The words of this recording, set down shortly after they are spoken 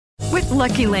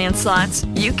Lucky Land Slots,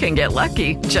 you can get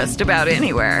lucky just about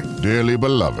anywhere. Dearly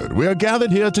beloved, we are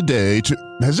gathered here today to...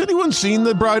 Has anyone seen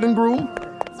the bride and groom?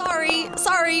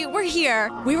 Sorry, we're here.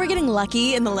 We were getting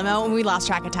lucky in the limo and we lost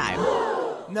track of time.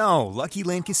 No, Lucky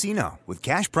Land Casino, with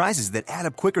cash prizes that add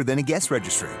up quicker than a guest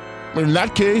registry. In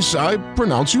that case, I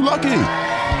pronounce you lucky.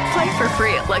 Play for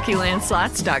free at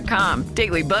LuckyLandSlots.com.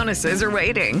 Daily bonuses are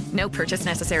waiting. No purchase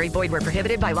necessary. Void where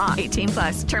prohibited by law.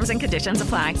 18+. Terms and conditions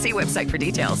apply. See website for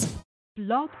details.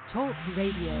 Blog Talk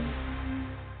Radio.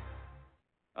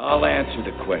 I'll answer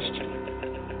the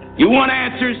question. You want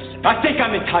answers? I think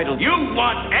I'm entitled. You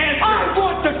want answers? I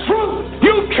want the truth!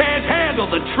 You can't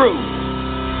handle the truth!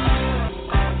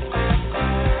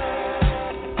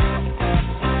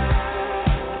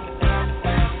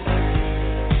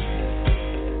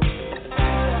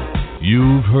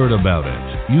 You've heard about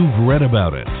it. You've read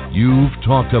about it. You've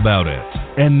talked about it.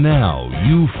 And now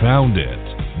you found it.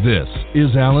 This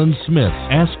is Alan Smith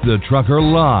Ask the Trucker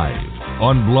Live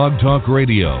on Blog Talk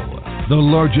Radio, the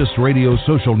largest radio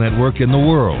social network in the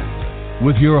world,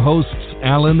 with your hosts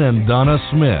Alan and Donna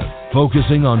Smith,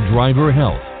 focusing on driver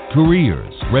health,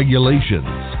 careers, regulations,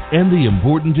 and the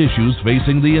important issues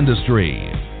facing the industry.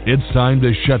 It's time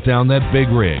to shut down that big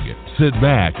rig, sit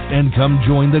back, and come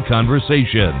join the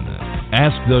conversation.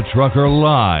 Ask the Trucker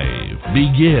Live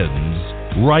begins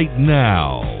right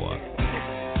now.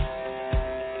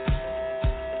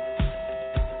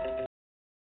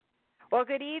 Well,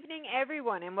 good evening,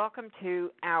 everyone, and welcome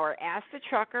to our Ask the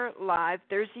Trucker Live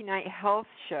Thursday Night Health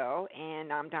Show.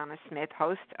 And I'm Donna Smith,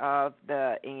 host of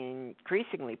the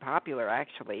increasingly popular,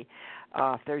 actually,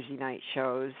 Thursday night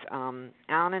shows.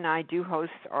 Alan and I do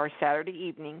host our Saturday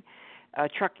evening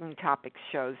trucking topics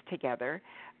shows together.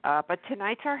 But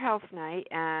tonight's our health night,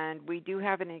 and we do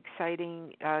have an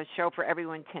exciting show for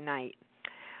everyone tonight.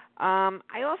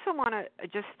 I also want to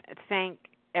just thank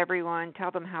everyone,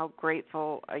 tell them how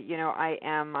grateful I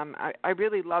am. I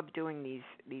really love doing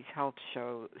these health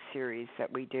show series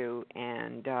that we do,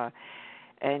 and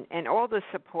all the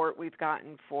support we've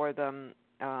gotten for them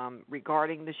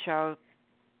regarding the show.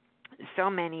 So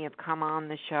many have come on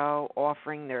the show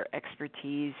offering their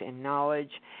expertise and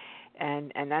knowledge.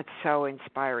 And that's so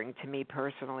inspiring to me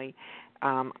personally.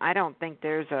 I don't think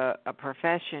there's a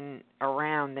profession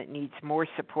around that needs more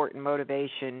support and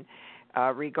motivation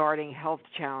regarding health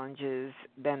challenges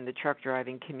than the truck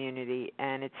driving community.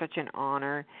 And it's such an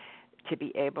honor to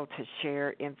be able to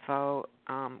share info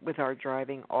with our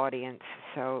driving audience.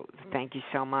 So thank you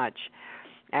so much.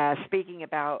 Speaking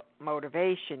about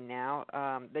motivation now,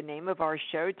 the name of our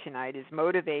show tonight is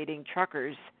Motivating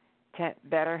Truckers to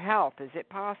Better Health. Is it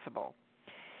possible?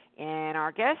 And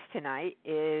our guest tonight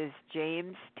is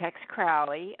James Tex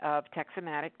Crowley of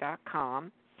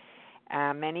Texomatic.com.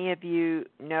 Many of you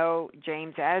know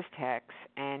James as Tex,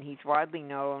 and he's widely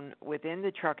known within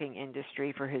the trucking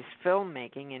industry for his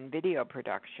filmmaking and video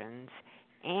productions.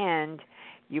 And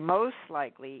you most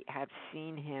likely have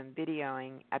seen him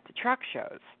videoing at the truck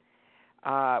shows,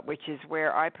 which is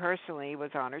where I personally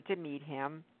was honored to meet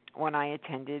him when I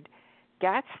attended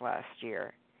GATS last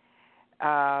year.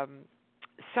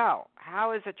 So,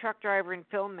 how is a truck driver and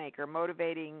filmmaker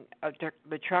motivating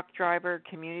the truck driver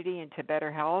community into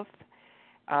better health?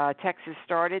 Texas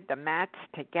started the Mats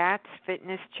to GATS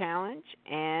Fitness Challenge,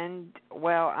 and,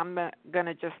 well, I'm going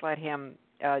to just let him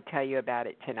tell you about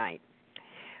it tonight.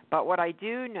 But what I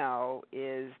do know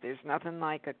is there's nothing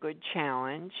like a good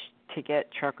challenge to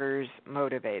get truckers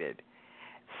motivated.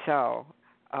 So,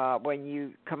 when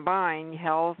you combine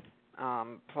health,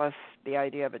 plus the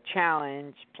idea of a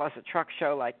challenge, plus a truck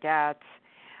show like GATS,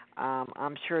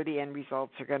 I'm sure the end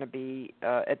results are going to be,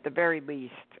 at the very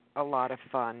least, a lot of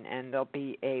fun, and there'll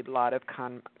be a lot of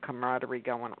camaraderie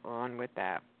going on with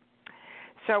that.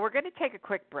 So we're going to take a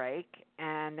quick break,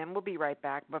 and then we'll be right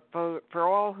back. But for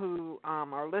all who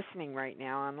are listening right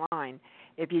now online,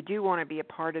 if you do want to be a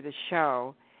part of the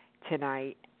show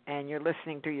tonight and you're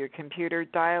listening through your computer,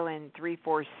 dial in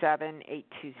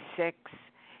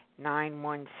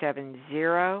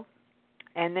 347-826-9170,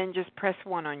 and then just press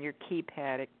 1 on your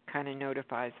keypad. It kind of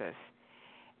notifies us.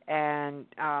 And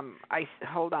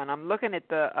hold on, I'm looking at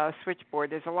the switchboard.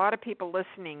 There's a lot of people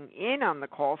listening in on the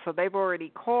call, so they've already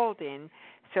called in.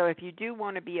 So if you do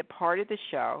want to be a part of the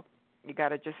show, you got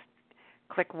to just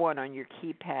click 1 on your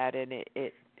keypad, and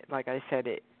it like I said,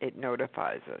 it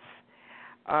notifies us.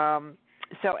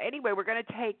 So anyway, we're going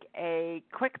to take a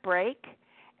quick break,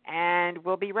 and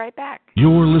we'll be right back.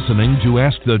 You're listening to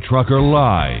Ask the Trucker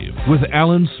Live with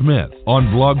Alan Smith on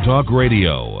Blog Talk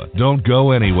Radio. Don't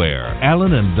go anywhere.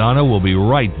 Alan and Donna will be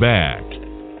right back.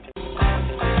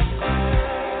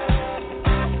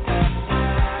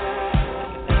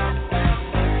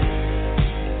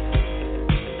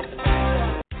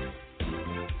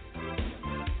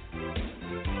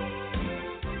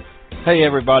 Hey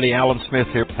everybody, Alan Smith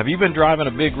here. Have you been driving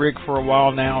a big rig for a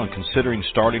while now and considering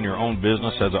starting your own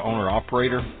business as an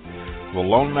owner-operator? Well,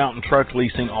 Lone Mountain Truck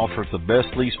Leasing offers the best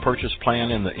lease purchase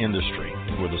plan in the industry.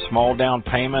 With a small down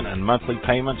payment and monthly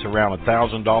payments around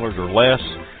 $1,000 or less,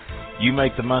 you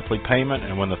make the monthly payment,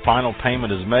 and when the final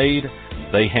payment is made,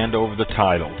 they hand over the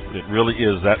title. It really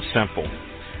is that simple.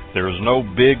 There is no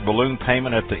big balloon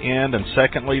payment at the end, and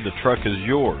secondly, the truck is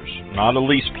yours, not a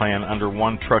lease plan under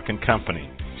one trucking company.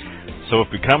 So if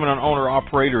becoming an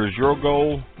owner-operator is your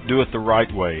goal, do it the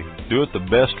right way. Do it the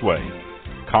best way.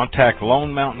 Contact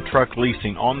Lone Mountain Truck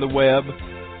Leasing on the web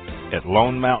at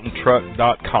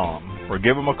lonemountaintruck.com or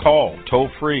give them a call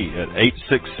toll-free at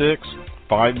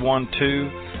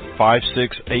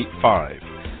 866-512-5685.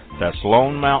 That's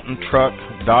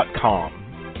lonemountaintruck.com.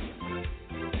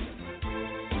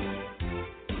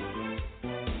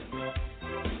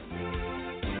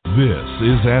 This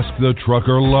is Ask the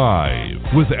Trucker Live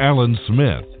with Alan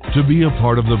Smith. To be a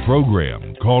part of the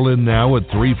program, call in now at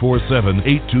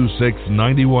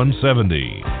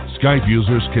 347-826-9170. Skype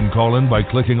users can call in by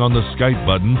clicking on the Skype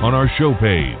button on our show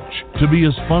page. To be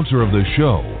a sponsor of the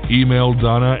show, email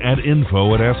Donna at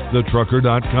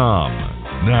info@askthetrucker.com.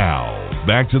 Now,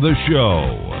 back to the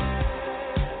show.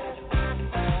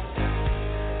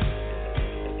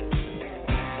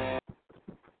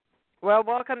 Well,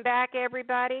 welcome back,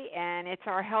 everybody, and it's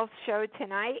our health show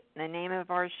tonight. The name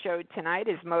of our show tonight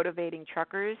is Motivating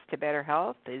Truckers to Better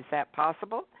Health. Is that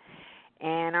possible?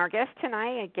 And our guest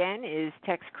tonight, again, is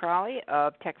Tex Crowley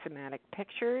of Texomatic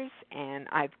Pictures, and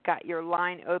I've got your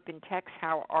line open. Tex,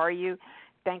 how are you?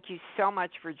 Thank you so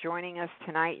much for joining us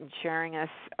tonight and sharing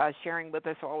with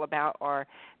us all about our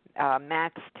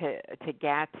Mats to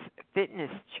Gats fitness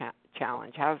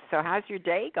challenge. How's your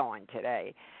day going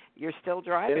today? You're still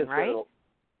driving, right?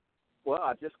 Well,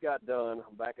 I just got done.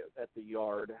 I'm back at the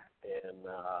yard, and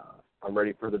I'm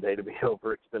ready for the day to be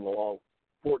over. It's been a long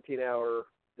 14-hour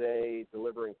day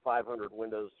delivering 500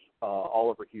 windows all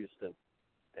over Houston,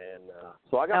 and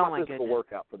so I got my physical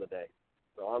workout for the day.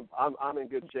 So I'm in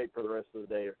good shape for the rest of the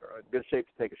day. Good shape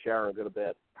to take a shower and go to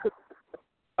bed.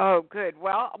 Oh, good.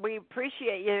 Well, we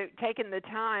appreciate you taking the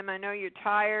time. I know you're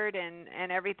tired and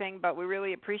everything, but we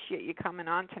really appreciate you coming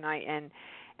on tonight and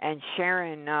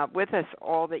sharing with us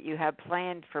all that you have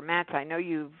planned for Mats. I know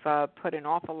you've put an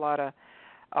awful lot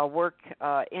of work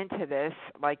into this,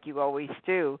 like you always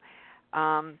do.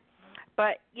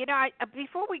 But, you know,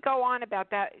 before we go on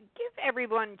about that, give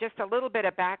everyone just a little bit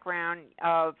of background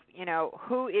of, you know,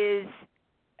 who is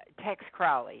Tex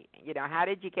Crowley? You know, how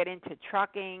did you get into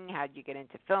trucking? How did you get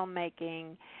into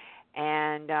filmmaking?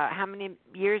 And how many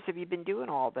years have you been doing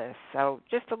all this? So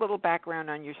just a little background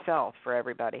on yourself for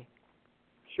everybody.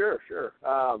 Sure.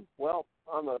 Well,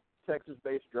 I'm a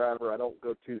Texas-based driver. I don't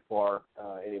go too far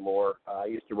anymore. I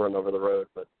used to run over the road,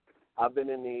 but I've been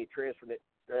in the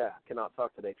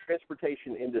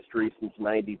transportation industry since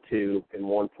 '92 in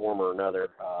one form or another.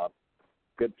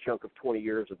 Good chunk of 20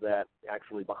 years of that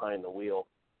actually behind the wheel.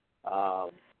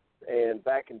 And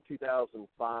back in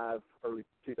 2005, early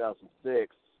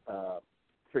 2006,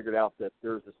 figured out that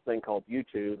there was this thing called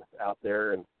YouTube out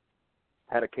there, and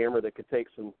had a camera that could take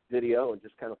some video and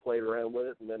just kind of played around with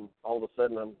it. And then all of a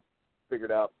sudden I figured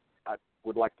out I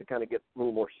would like to kind of get a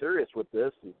little more serious with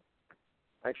this and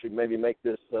actually maybe make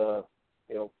this,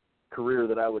 career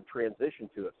that I would transition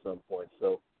to at some point.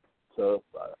 So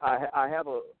I have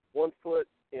a 1 foot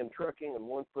in trucking and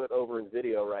 1 foot over in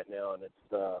video right now. And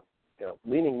it's,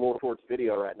 leaning more towards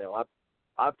video right now.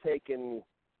 I've taken,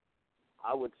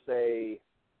 I would say,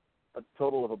 a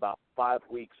total of about 5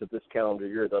 weeks of this calendar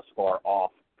year thus far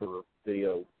off for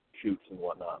video shoots and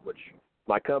whatnot, which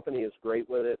my company is great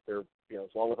with it. They're,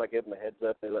 as long as I give them a heads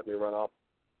up, they let me run off,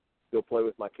 go play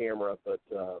with my camera. But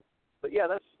yeah,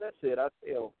 that's it. The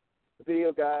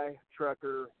video guy,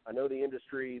 trucker. I know the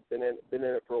industry, been in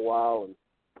it for a while, and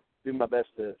do my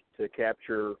best to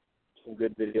capture some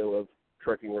good video of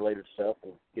trucking related stuff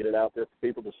and get it out there for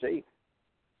people to see.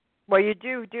 Well, you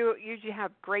do usually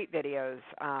have great videos.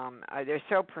 They're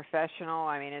so professional.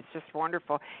 I mean, it's just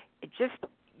wonderful. It just,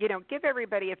 give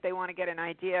everybody, if they want to get an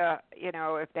idea,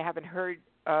 if they haven't heard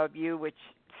of you, which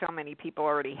so many people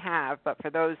already have, but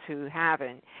for those who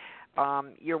haven't,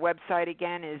 your website,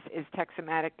 again, is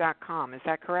texomatic.com. Is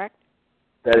that correct?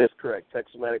 That is correct,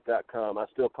 texomatic.com. I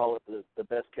still call it the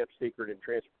best-kept secret in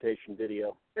transportation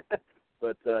video.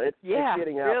 But it's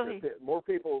getting out really. there. More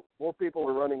people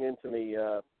are running into me.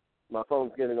 My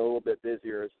phone's getting a little bit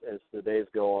busier as the days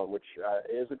go on, which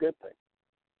is a good thing.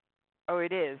 Oh,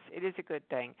 it is. It is a good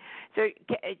thing. So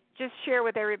just share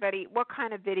with everybody, what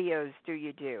kind of videos do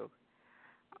you do?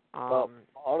 Well,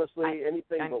 honestly,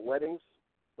 anything but weddings.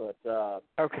 But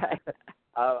okay,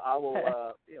 I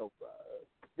will.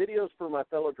 Videos for my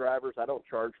fellow drivers. I don't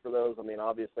charge for those. I mean,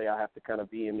 obviously, I have to kind of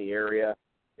be in the area.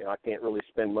 I can't really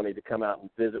spend money to come out and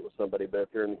visit with somebody. But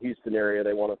if they're in the Houston area,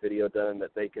 they want a video done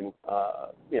that they can,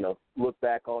 look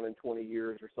back on in 20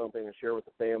 years or something and share with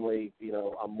the family.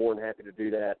 I'm more than happy to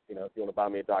do that. If you want to buy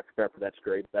me a Dr. Pepper, that's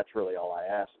great. That's really all I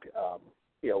ask.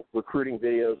 Recruiting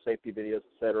videos, safety videos,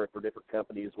 et cetera, for different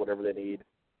companies, whatever they need.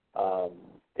 The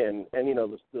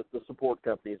support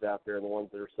companies out there and the ones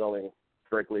that are selling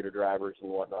brake leader drivers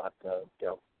and whatnot,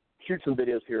 shoot some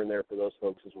videos here and there for those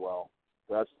folks as well.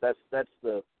 So that's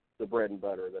the bread and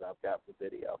butter that I've got for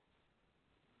video.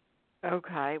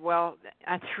 Okay, well,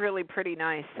 that's really pretty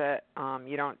nice that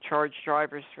you don't charge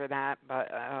drivers for that, but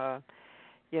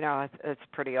it's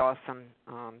pretty awesome.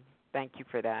 Thank you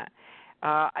for that.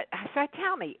 So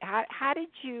tell me, how did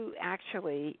you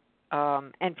actually?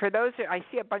 And for those, I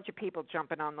see a bunch of people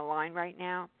jumping on the line right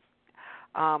now.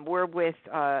 We're with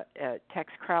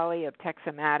Tex Crowley of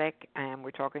Texomatic, and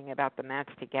we're talking about the Mats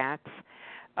to Gats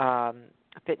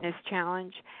Fitness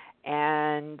Challenge.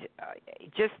 And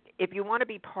just if you want to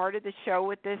be part of the show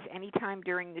with this, anytime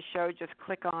during the show, just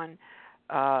click on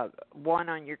one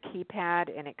on your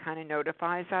keypad, and it kind of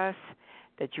notifies us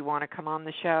that you want to come on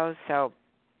the show. So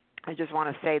I just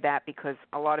want to say that because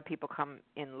a lot of people come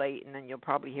in late, and then you'll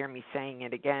probably hear me saying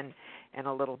it again in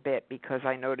a little bit because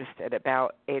I noticed at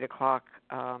about 8 o'clock,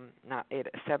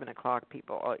 7 o'clock,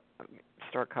 people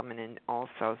start coming in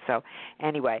also. So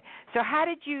anyway, so how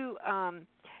did you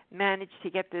manage to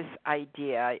get this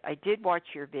idea? I did watch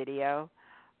your video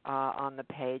on the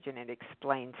page, and it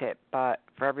explains it, but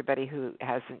for everybody who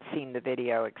hasn't seen the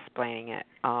video explaining it,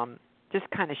 just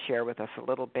kind of share with us a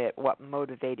little bit what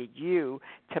motivated you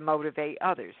to motivate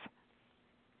others.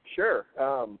 Sure.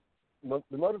 The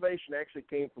motivation actually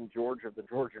came from George of the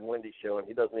George and Wendy Show, and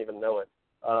he doesn't even know it.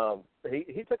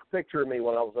 He took a picture of me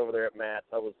when I was over there at Matt's.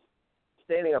 I was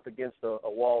standing up against a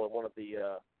wall at one of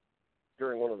the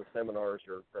during one of the seminars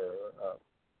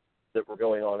that were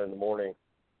going on in the morning,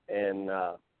 and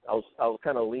I was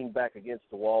kind of leaned back against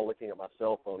the wall looking at my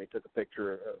cell phone. He took a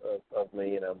picture of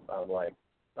me, and I'm like,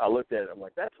 I looked at it. I'm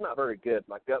like, that's not very good.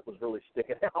 My gut was really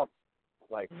sticking out,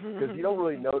 because you don't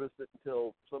really notice it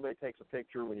until somebody takes a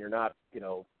picture when you're not,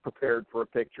 prepared for a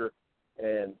picture.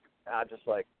 And I just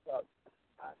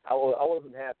I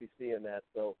wasn't happy seeing that.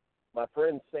 So my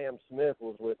friend Sam Smith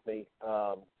was with me,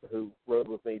 who rode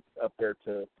with me up there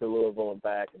to Louisville and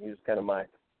back, and he was kind of my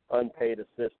unpaid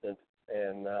assistant,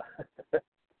 and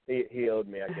he owed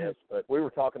me, I guess. But we were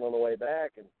talking on the way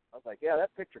back, and I was like, yeah,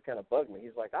 that picture kind of bugged me.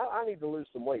 He's like, I need to lose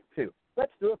some weight too.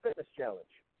 Let's do a fitness challenge.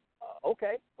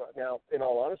 Okay. But now, in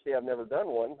all honesty, I've never done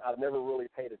one. I've never really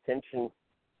paid attention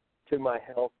to my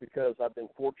health because I've been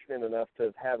fortunate enough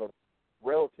to have a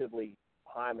relatively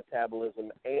high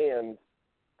metabolism, and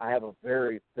I have a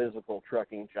very physical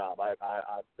trucking job.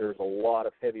 There's a lot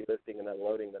of heavy lifting and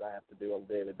unloading that I have to do on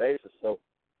a daily basis. So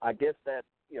I guess that,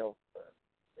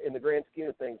 in the grand scheme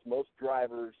of things, most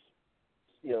drivers,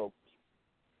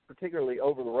 particularly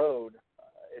over the road,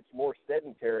 it's more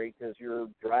sedentary because you're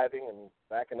driving and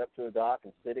backing up to a dock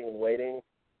and sitting and waiting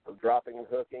or dropping and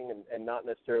hooking and not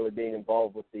necessarily being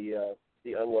involved with the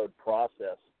unload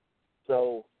process.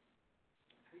 So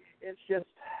it's just,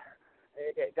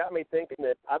 it got me thinking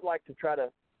that I'd like to try to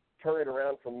turn it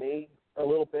around for me a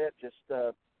little bit. Just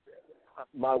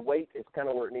my weight is kind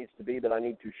of where it needs to be, but I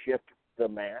need to shift the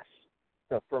mass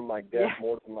from my gut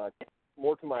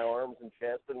more to my arms and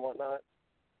chest and whatnot.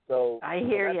 So I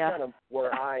hear you. That's kind of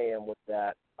where I am with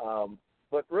that.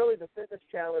 But really, the fitness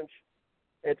challenge,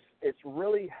 it's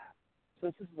really,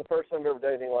 since this is the first time I've ever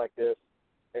done anything like this,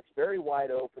 it's very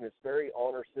wide open, it's very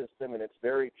honor system, and it's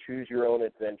very choose your own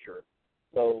adventure.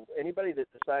 So anybody that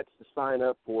decides to sign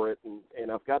up for it,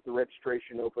 and I've got the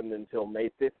registration open until May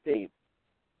 15th,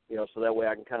 so that way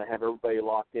I can kind of have everybody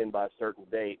locked in by a certain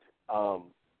date,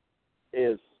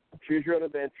 is choose your own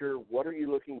adventure. What are you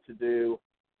looking to do?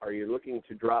 Are you looking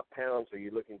to drop pounds? Are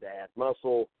you looking to add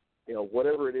muscle?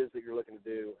 Whatever it is that you're looking to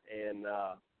do. And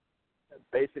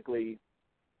basically,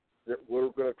 we're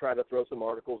going to try to throw some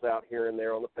articles out here and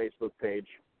there on the Facebook page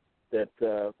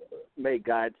that may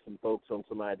guide some folks on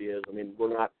some ideas. I mean,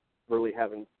 we're not really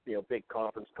having, big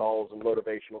conference calls and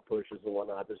motivational pushes and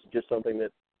whatnot. This is just something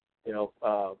that,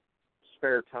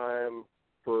 spare time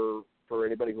for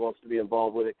anybody who wants to be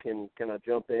involved with it can kind of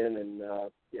jump in and,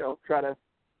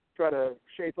 try to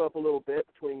shape up a little bit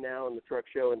between now and the truck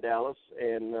show in Dallas.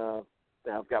 And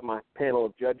I've got my panel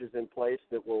of judges in place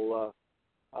that will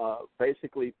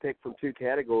basically pick from two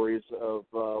categories of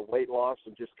weight loss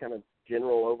and just kind of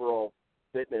general overall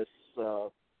fitness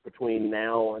between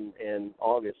now and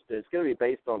August. It's going to be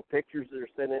based on pictures that are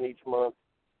sent in each month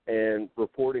and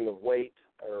reporting of weight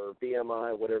or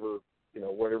BMI, whatever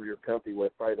you're comfy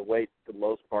with, probably the weight for the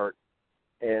most part.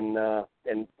 And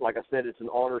like I said, it's an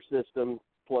honor system.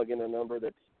 Plug in a number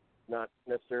that's not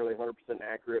necessarily 100%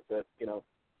 accurate, but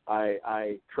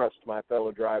I trust my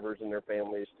fellow drivers and their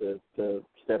families to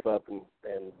step up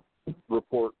and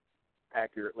report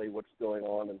accurately what's going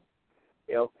on. And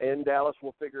in Dallas,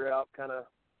 we'll figure out kind of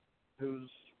who's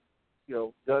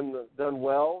done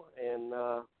well and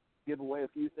give away a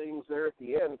few things there at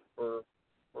the end for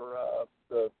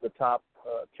the top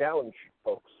challenge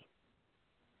folks.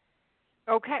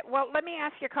 Okay. Well, let me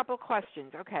ask you a couple of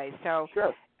questions. Okay. So,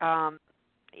 sure.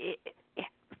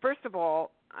 First of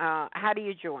all, how do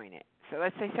you join it? So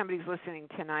let's say somebody's listening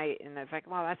tonight and it's like,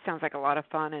 well, that sounds like a lot of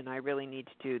fun and I really need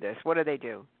to do this. What do they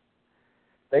do?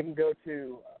 They can go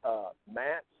to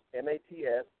MATS,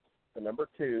 M-A-T-S, the number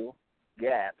 2,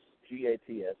 GATS,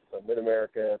 G-A-T-S, so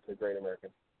Mid-America to Great American,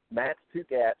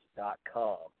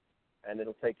 mats2gats.com. And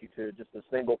it'll take you to just a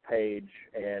single page,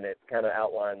 and it kind of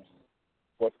outlines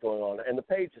what's going on. And the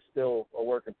page is still a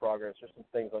work in progress. There's some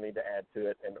things I need to add to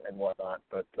it and whatnot.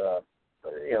 But,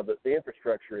 the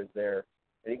infrastructure is there.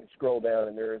 And you can scroll down,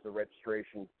 and there is a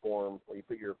registration form where you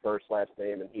put your first, last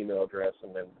name, and email address,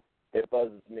 and then it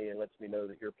buzzes me and lets me know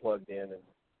that you're plugged in.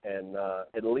 And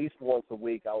at least once a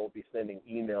week, I will be sending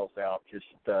emails out, just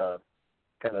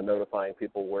kind of notifying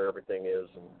people where everything is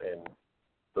and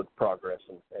the progress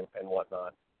and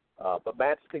whatnot. But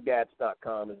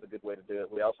mats2gats.com is a good way to do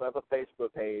it. We also have a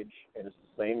Facebook page, and it's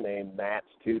the same name,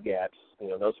 Mats2Gats,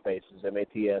 no spaces,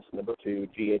 M-A-T-S, number 2,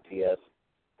 G-A-T-S.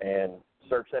 And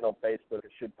search that on Facebook.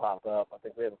 It should pop up. I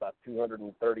think we have about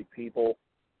 230 people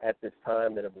at this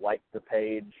time that have liked the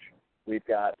page. We've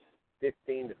got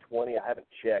 15 to 20, I haven't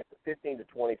checked, but 15 to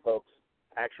 20 folks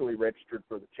actually registered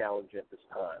for the challenge at this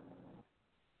time.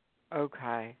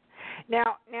 Okay.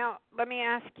 Now let me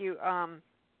ask you, I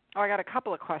got a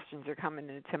couple of questions that are coming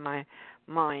into my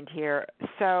mind here.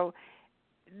 So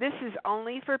this is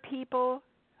only for people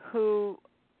who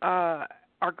are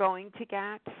going to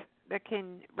GATS that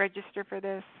can register for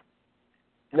this?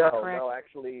 No,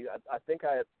 actually, I think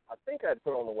I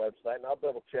put on the website, and I'll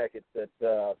double check it,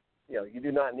 that you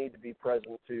do not need to be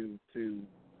present to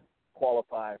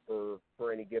qualify for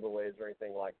any giveaways or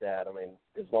anything like that. I mean,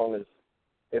 as long as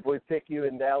if we pick you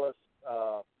in Dallas,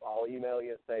 I'll email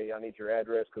you and say I need your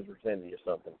address because we're sending you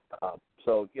something.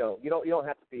 So you don't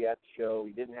have to be at the show.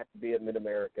 You didn't have to be at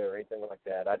Mid-America or anything like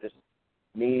that. I just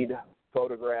need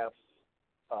photographs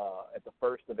at the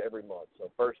first of every month. So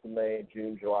 1st of May,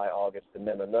 June, July, August, and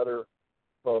then another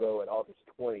photo at August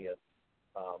 20th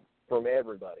from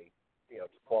everybody, to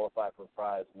qualify for a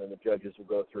prize. And then the judges will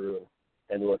go through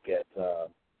and look at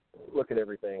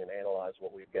everything and analyze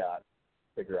what we've got,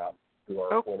 figure out who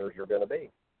our winners are going to be.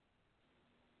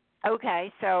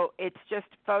 Okay, so it's just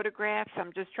photographs.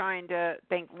 I'm just trying to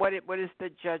think, what does the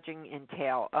judging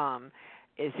entail?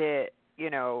 Is it,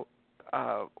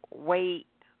 weight?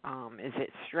 Is it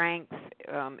strength?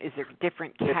 Is there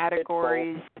different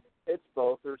categories? It's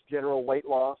both. There's general weight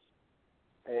loss,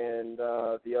 and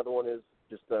the other one is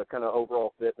just kind of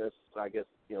overall fitness, I guess,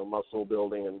 muscle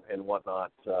building and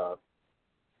whatnot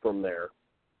from there.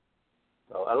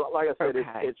 So, like I said,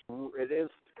 it is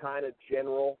kind of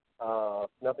general.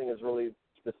 Nothing is really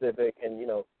specific, and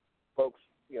folks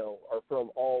are from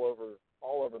all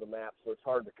over the map, so it's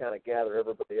hard to kind of gather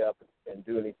everybody up and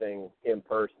do anything in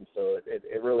person. So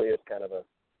it really is kind of a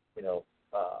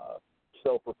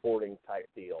self-reporting type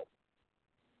deal.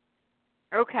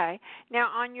 Okay. Now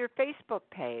on your Facebook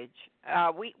page,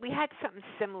 we had something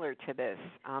similar to this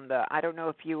on the. I don't know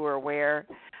if you were aware.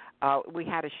 We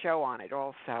had a show on it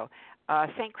also.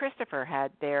 St. Christopher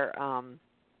had their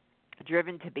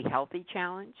Driven to Be Healthy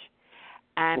challenge,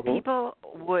 and people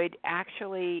would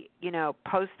actually,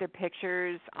 post their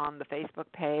pictures on the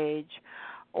Facebook page,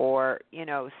 or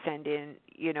send in,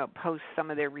 post some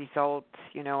of their results.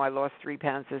 I lost 3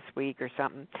 pounds this week or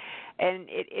something, and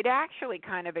it actually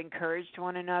kind of encouraged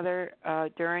one another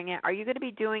during it. Are you going to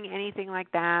be doing anything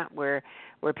like that, where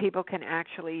people can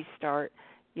actually start,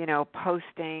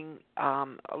 posting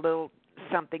a little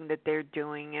something that they're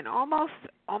doing, and almost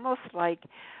like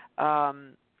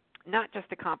not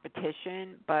just a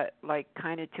competition, but like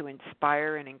kind of to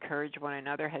inspire and encourage one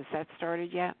another? Has that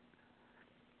started yet?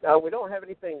 We don't have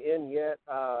anything in yet.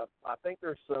 I think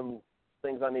there's some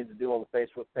things I need to do on the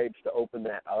Facebook page to open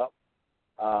that up.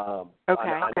 I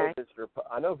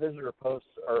know visitor posts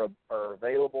are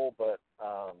available, but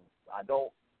I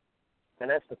don't. And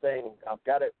that's the thing. I've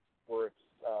got it where it's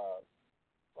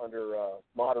under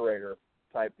moderator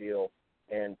type deal,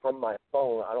 and from my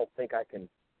phone, I don't think I can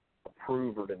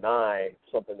approve or deny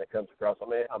something that comes across. I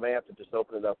may have to just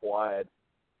open it up wide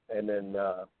and then,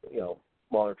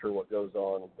 monitor what goes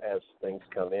on as things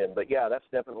come in. But, yeah, that's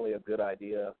definitely a good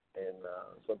idea and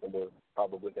something we're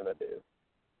probably going to do.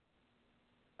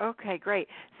 Okay, great.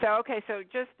 So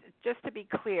just to be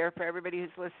clear for everybody who's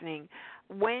listening,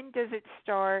 when does it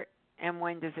start and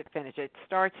when does it finish? It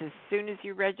starts as soon as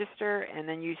you register, and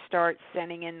then you start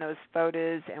sending in those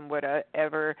photos and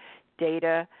whatever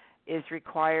data is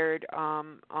required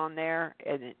on there,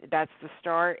 and that's the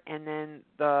start. And then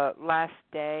the last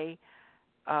day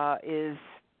is,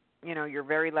 your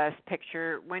very last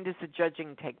picture. When does the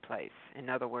judging take place, in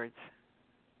other words?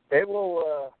 It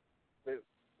will,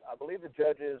 I believe the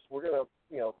judges, we're going to,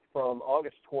 from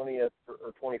August 20th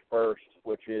or 21st,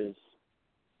 which is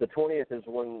the 20th is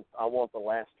when I want the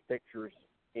last pictures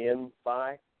in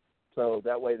by. So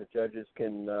that way the judges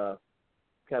can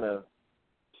kind of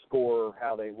score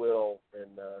how they will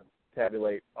and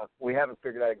tabulate. We haven't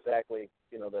figured out exactly,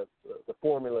 the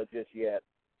formula just yet.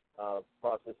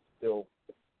 Process is still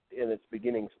in its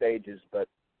beginning stages, but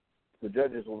the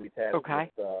judges will be tasked with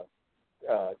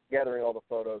gathering all the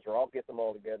photos, or I'll get them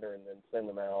all together and then send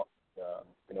them out.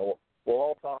 We'll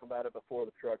all talk about it before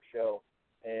the truck show,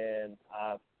 and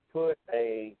I've put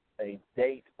a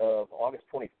date of August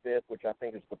 25th, which I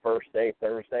think is the first day,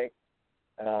 Thursday,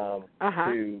 to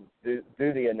do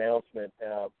the announcement.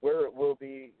 Where it will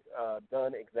be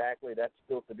done exactly, that's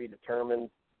still to be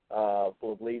determined.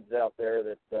 Full of leads out there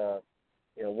that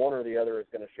one or the other is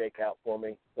going to shake out for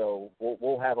me. So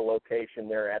we'll have a location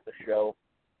there at the show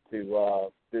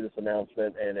to do this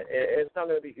announcement, and it's not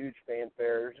going to be huge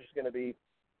fanfare. There's just going to be,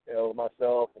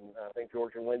 myself, and I think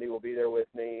George and Wendy will be there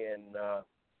with me, and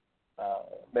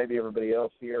maybe everybody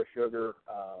else here, Sugar,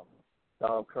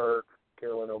 Tom Kirk,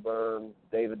 Carolyn O'Byrne,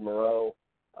 David Moreau.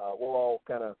 We'll all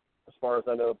kind of, as far as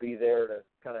I know, be there to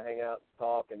kind of hang out and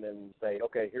talk and then say,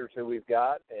 okay, here's who we've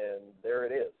got, and there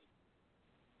it is.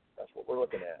 That's what we're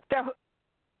looking at. So,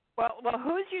 well,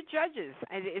 who's your judges?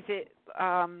 Is it,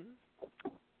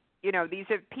 these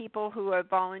are people who have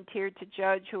volunteered to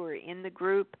judge who are in the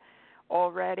group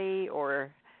already,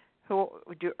 or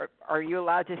are you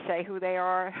allowed to say who they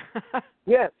are?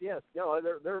 Yes. No,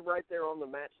 they're right there on the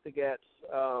Match the Gats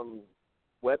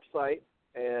website,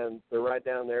 and they're right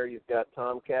down there. You've got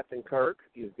Tom Captain Kirk.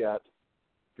 You've got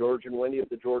George and Wendy of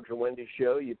the George and Wendy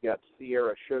Show. You've got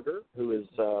Sierra Sugar, who is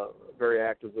very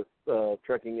active with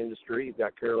trucking industry. You've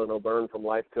got Carolyn O'Byrne from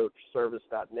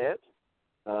LifeCoachService.net.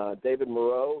 David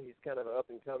Moreau, he's kind of an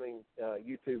up-and-coming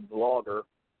YouTube vlogger,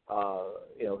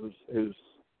 who's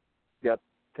got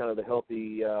kind of the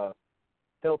healthy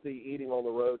eating on the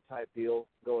road type deal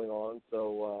going on.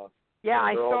 So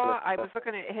I was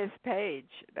looking at his page.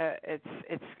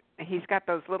 He's got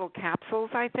those little capsules,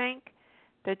 I think,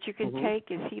 that you can take.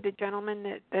 Is he the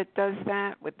gentleman that does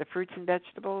that with the fruits and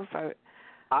vegetables?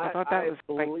 I thought that was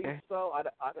quite believe so.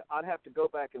 I'd have to go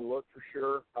back and look for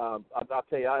sure. I'll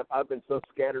tell you, I've been so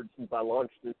scattered since I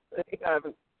launched this thing. I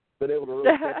haven't been able to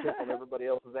really catch up on everybody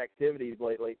else's activities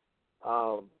lately.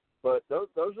 But those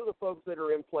are the folks that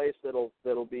are in place that'll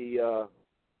be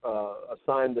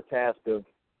assigned the task of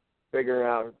figuring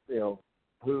out,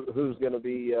 who's going to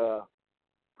be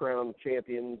crowned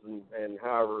champions and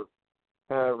however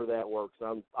that works.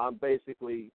 I'm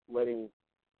basically letting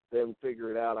them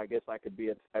figure it out. I guess I could be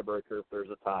a tiebreaker if there's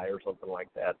a tie or something like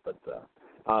that. But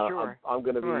sure. I'm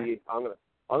going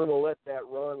to let that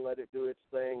run, let it do its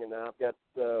thing, and I've got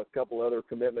a couple other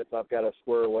commitments I've got to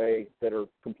square away that are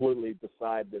completely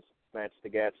beside this Match the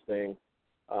Gats thing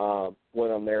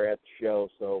when I'm there at the show.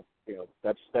 So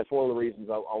that's one of the reasons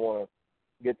I want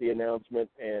to get the announcement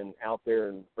and out there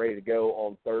and ready to go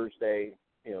on Thursday.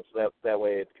 So that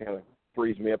way it kind of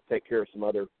frees me up to take care of some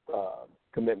other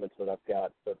commitments that I've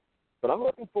got. But I'm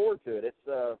looking forward to it. It's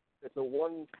the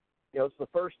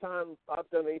first time I've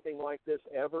done anything like this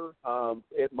ever.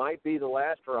 It might be the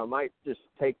last, or I might just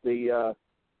take the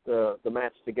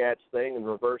Match to Gats thing and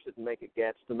reverse it and make it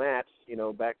Gats to Match,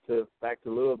 back to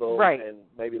Louisville, right. And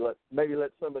maybe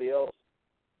let somebody else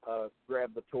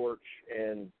grab the torch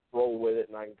and roll with it,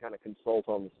 and I can kind of consult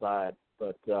on the side.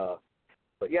 But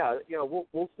yeah,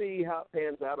 we'll see how it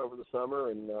pans out over the summer,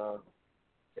 and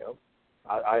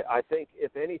I think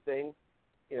if anything,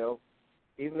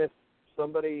 even if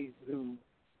somebody who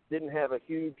didn't have a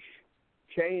huge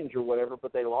change or whatever,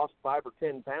 but they lost 5 or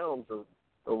 10 pounds or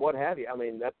what have you, I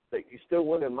mean, that you still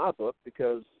win in my book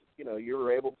because, you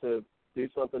were able to do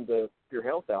something to your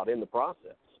health out in the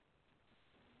process.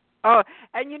 Oh,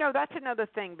 and that's another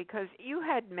thing, because you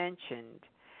had mentioned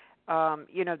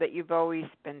that you've always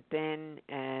been thin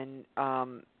and,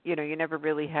 you never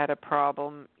really had a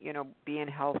problem, being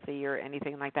healthy or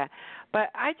anything like that. But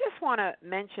I just want to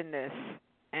mention this,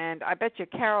 and I bet you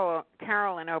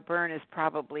Carolyn O'Byrne is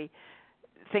probably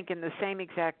thinking the same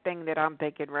exact thing that I'm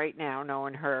thinking right now,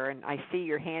 knowing her. And I see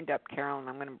your hand up, Carolyn.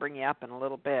 I'm going to bring you up in a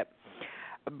little bit.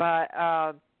 But,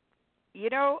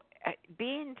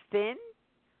 being thin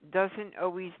doesn't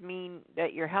always mean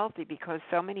that you're healthy, because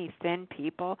so many thin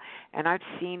people, and I've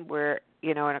seen where,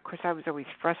 and of course I was always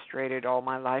frustrated all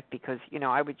my life because,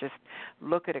 I would just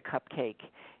look at a cupcake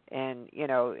and,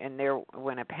 and there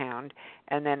went a pound,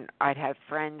 and then I'd have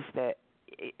friends that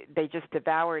they just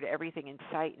devoured everything in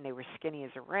sight and they were skinny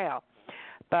as a rail.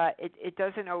 But it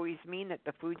doesn't always mean that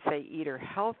the foods they eat are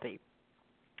healthy.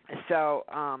 So,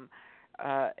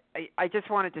 I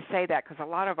just wanted to say that, because a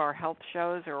lot of our health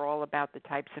shows are all about the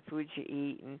types of foods you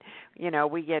eat, and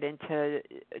we get into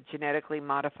genetically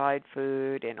modified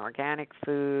food and organic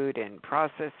food and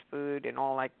processed food and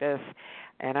all like this,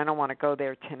 and I don't want to go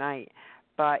there tonight.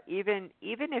 But even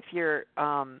if you're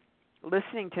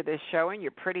listening to this show and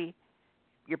you're pretty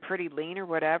lean or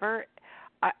whatever,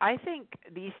 I think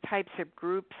these types of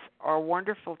groups are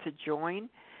wonderful to join.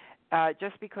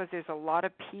 Just because there's a lot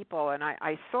of people, and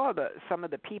I saw some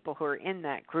of the people who are in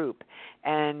that group,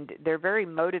 and they're very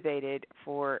motivated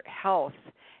for health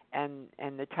and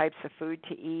the types of food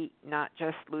to eat, not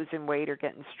just losing weight or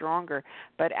getting stronger,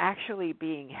 but actually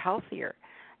being healthier.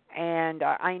 And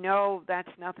I know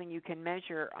that's nothing you can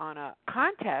measure on a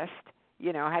contest.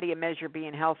 How do you measure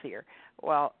being healthier?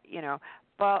 Well,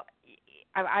 but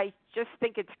I just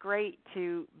think it's great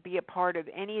to be a part of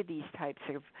any of these types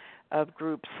of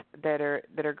groups that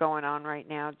are going on right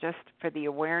now, just for the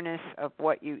awareness of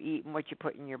what you eat and what you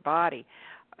put in your body.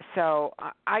 So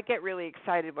I get really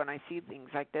excited when I see things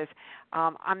like this.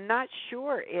 I'm not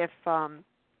sure if the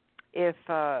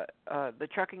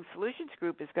Trucking Solutions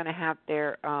Group is going to have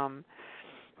their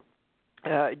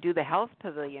do the Health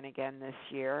Pavilion again this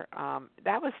year.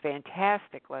 That was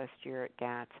fantastic last year at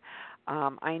GATS.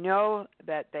 I know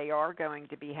that they are going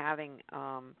to be having,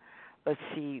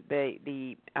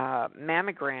 the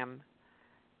mammogram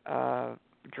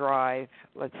drive.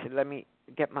 Let's see, let me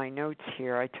get my notes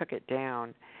here. I took it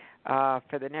down.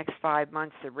 For the next 5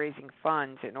 months, they're raising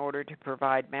funds in order to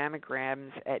provide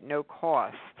mammograms at no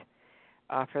cost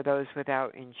for those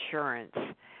without insurance.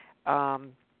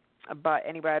 But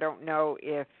anyway, I don't know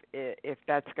if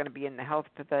that's going to be in the Health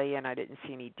Pavilion. I didn't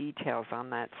see any details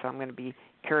on that, so I'm going to be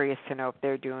curious to know if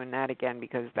they're doing that again,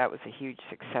 because that was a huge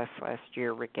success last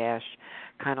year. Rick Ash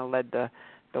kind of led the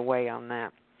way on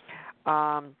that.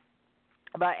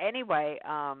 But anyway,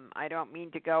 I don't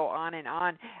mean to go on and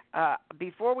on.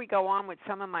 Before we go on with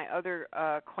some of my other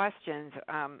questions,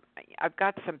 I've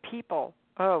got some people.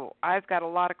 I've got a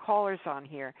lot of callers on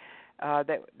here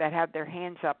that have their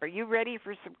hands up. Are you ready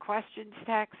for some questions,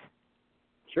 Tex?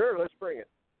 Sure, let's bring it.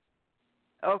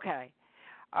 Okay.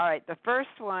 All right. The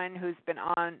first one who's been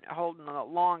on holding the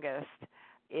longest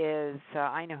is,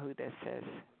 I know who this is.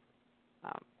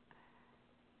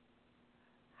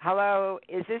 Hello,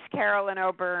 is this Carolyn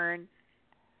O'Byrne?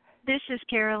 This is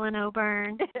Carolyn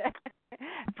O'Byrne.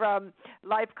 From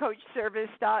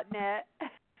LifeCoachService.net.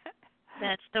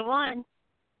 That's the one.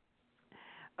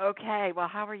 Okay, well,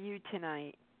 how are you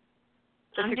tonight?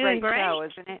 I'm a doing great great. show,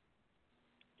 isn't it?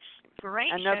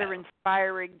 Great Another show.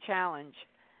 inspiring challenge.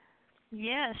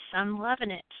 Yes, I'm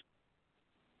loving it.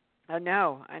 I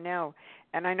know.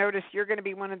 And I noticed you're going to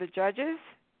be one of the judges?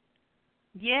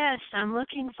 Yes, I'm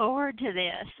looking forward to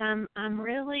this. I'm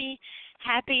really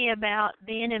happy about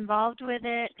being involved with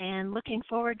it and looking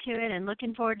forward to it and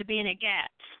looking forward to being at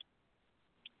GATS.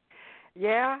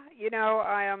 Yeah,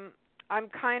 I'm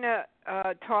kind of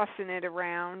tossing it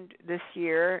around this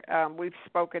year. We've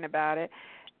spoken about it.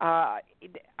 I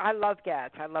love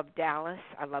GATS. I love Dallas.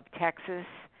 I love Texas.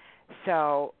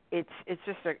 So it's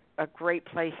just a great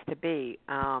place to be.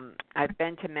 I've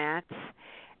been to Matt's,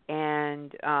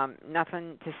 and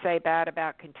nothing to say bad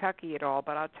about Kentucky at all,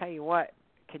 but I'll tell you what,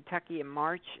 Kentucky in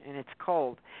March, and it's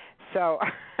cold. So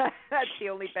that's the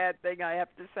only bad thing I have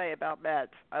to say about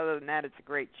Matt's. Other than that, it's a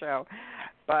great show.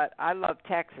 But I love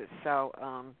Texas, so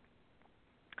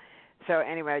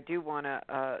anyway, I do want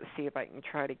to see if I can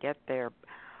try to get there.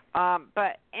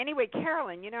 But anyway,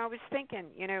 Carolyn, I was thinking,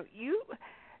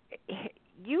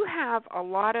 you have a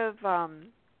lot of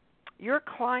your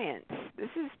clients. This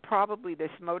is probably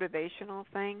this motivational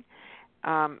thing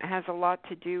has a lot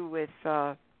to do with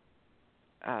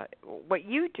what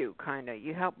you do, kind of.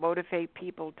 You help motivate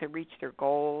people to reach their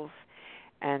goals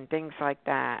and things like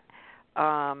that.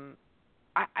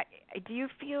 Do you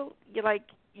feel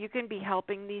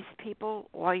helping these people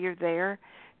while you're there,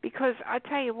 because I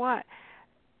tell you what,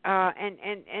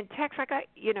 and Tex, I got,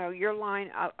 your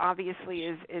line obviously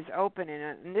is open,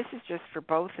 and this is just for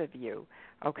both of you.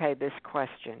 Okay, this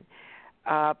question,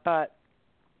 but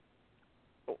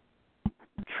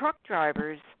truck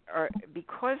drivers are,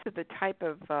 because of the type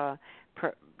of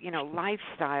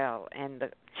lifestyle and the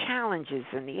challenges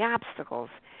and the obstacles,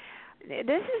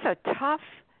 this is a tough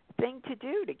thing to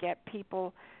do, to get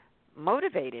people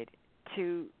motivated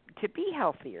to be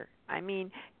healthier. I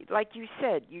mean, like you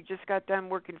said, you just got done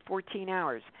working 14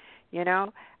 hours.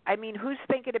 I mean, who's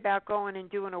thinking about going and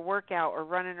doing a workout or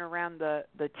running around the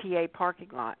TA parking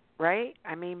lot, right?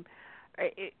 I mean,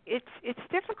 it's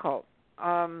difficult.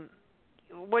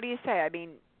 What do you say? I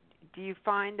mean, do you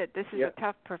find that this is a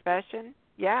tough profession?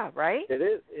 Yeah, right? It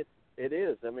is. It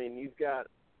is. I mean, you've got,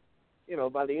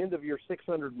 by the end of your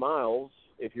 600 miles,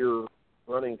 if you're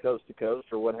running coast to coast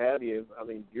or what have you, I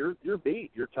mean, you're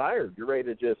beat. You're tired. You're ready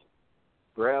to just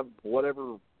grab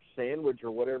whatever sandwich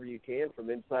or whatever you can from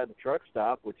inside the truck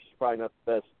stop, which is probably not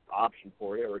the best option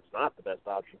for you, or it's not the best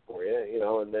option for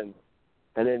you, and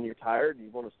then you're tired and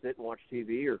you want to sit and watch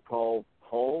TV or call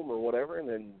home or whatever, and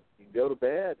then you go to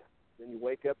bed. Then you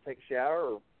wake up, take a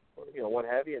shower, or what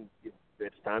have you, and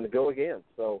it's time to go again.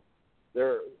 So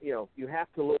you have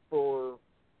to look for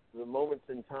the moments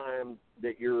in time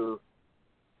that you're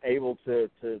able to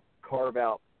carve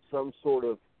out some sort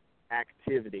of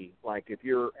activity. Like if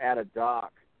you're at a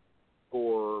dock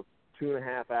for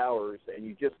 2.5 hours and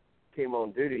you just came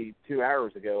on duty 2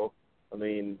 hours ago, I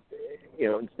mean,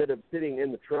 instead of sitting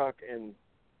in the truck and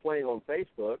playing on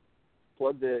Facebook,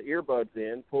 plug the earbuds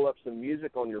in, pull up some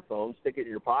music on your phone, stick it in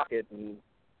your pocket, and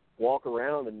walk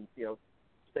around and,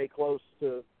 stay close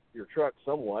to your truck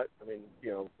somewhat. I mean,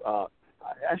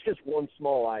 that's just one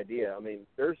small idea. I mean,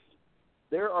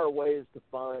 there are ways to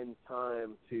find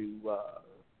time to,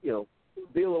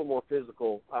 be a little more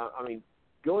physical. I mean,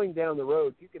 going down the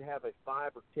road, you could have a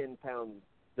 5 or 10 pound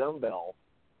dumbbell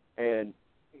and,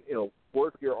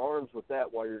 work your arms with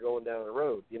that while you're going down the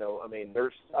road.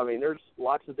 There's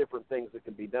lots of different things that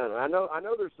can be done. And I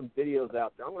know there's some videos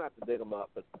out there. I'm going to have to dig them up,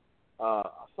 but I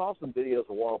saw some videos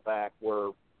a while back where,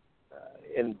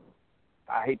 and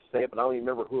I hate to say it, but I don't even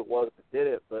remember who it was that did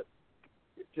it, but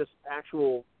just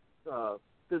actual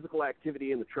physical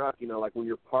activity in the truck, like when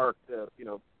you're parked,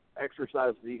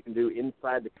 exercises that you can do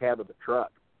inside the cab of the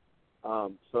truck.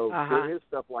 There is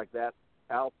stuff like that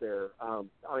out there.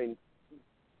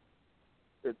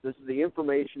 This is the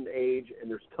information age, and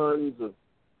there's tons of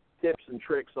tips and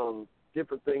tricks on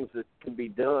different things that can be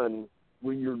done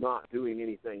when you're not doing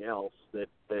anything else that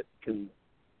can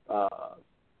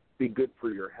be good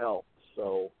for your health.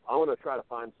 So I want to try to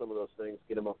find some of those things,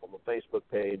 get them up on the Facebook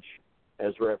page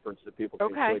as reference that people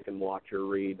can click and watch or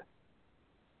read.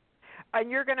 And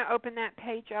you're going to open that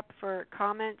page up for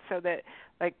comments so that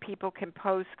people can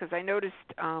post, because I noticed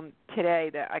today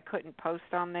that I couldn't post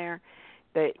on there.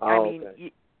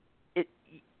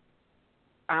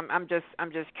 I'm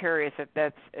just curious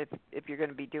if you're going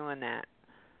to be doing that.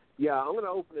 Yeah, I'm going to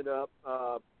open it up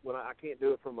when I can't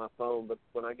do it from my phone, but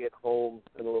when I get home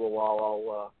in a little while,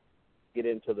 I'll get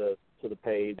into the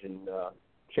page and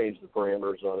change the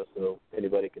parameters on it so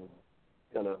anybody can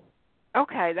kind of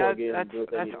plug in and do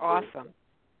what they need to do. Awesome.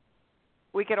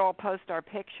 We could all post our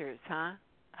pictures, huh?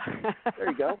 There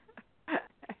you go.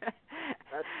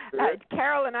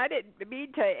 Carolyn, I didn't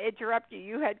mean to interrupt you.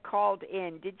 You had called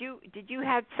in. Did you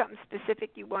have something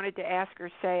specific you wanted to ask or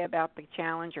say about the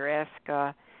challenge, or ask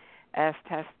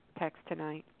Tex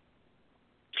tonight?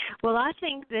 Well, I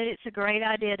think that it's a great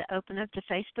idea to open up the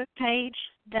Facebook page.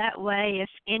 That way, if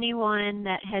anyone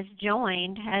that has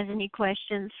joined has any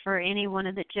questions for any one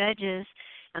of the judges,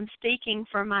 I'm speaking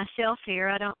for myself here.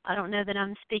 I don't know that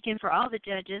I'm speaking for all the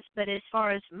judges, but as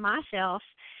far as myself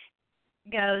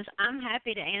goes, I'm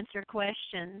happy to answer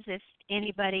questions if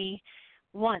anybody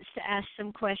wants to ask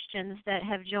some questions that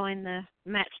have joined the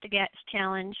Match the Gaps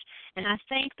Challenge, and I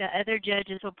think the other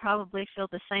judges will probably feel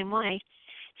the same way.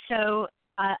 So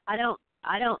I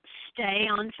don't stay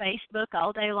on Facebook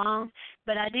all day long,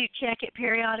 but I do check it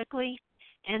periodically,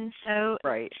 and so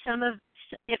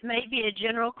it may be a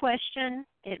general question,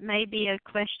 it may be a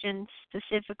question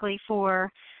specifically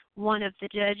for one of the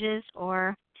judges,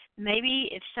 or maybe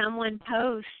if someone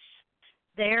posts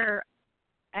their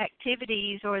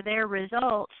activities or their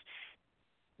results,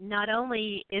 not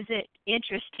only is it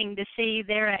interesting to see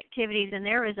their activities and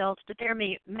their results, but there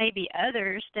may be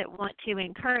others that want to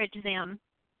encourage them.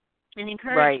 And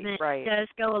encouragement does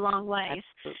go a long ways.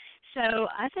 So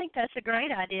I think that's a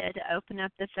great idea to open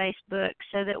up the Facebook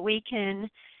so that we can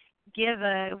give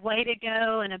a way to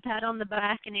go and a pat on the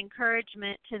back and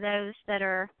encouragement to those that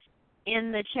are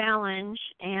in the challenge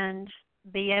and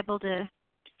be able to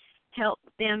help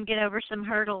them get over some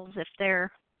hurdles if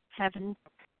they're having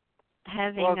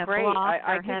a block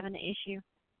or having an issue.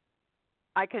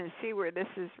 I can see where this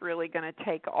is really going to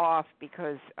take off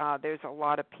because there's a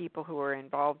lot of people who are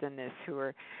involved in this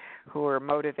who are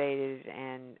motivated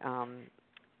and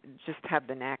just have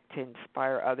the knack to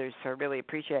inspire others. So I really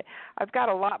appreciate it. I've got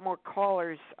a lot more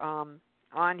callers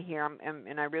on here,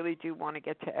 and I really do want to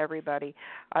get to everybody.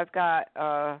 I've got,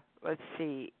 let's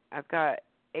see, I've got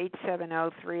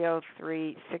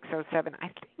 870-303-607.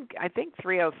 I think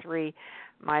 303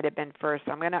 might have been first.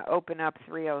 I'm going to open up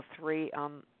 303.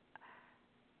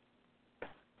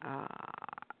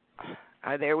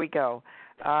 There we go.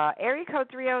 Area code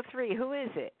 303. Who is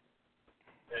it?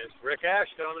 It's Rick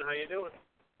Ashton. How you doing?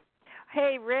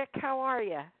 Hey, Rick. How are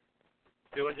you?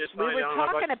 Doing just fine. We were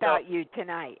talking about you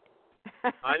tonight.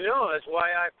 I know. That's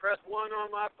why I pressed 1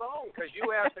 on my phone, because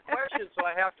you asked the question, so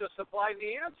I have to supply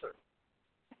the answer.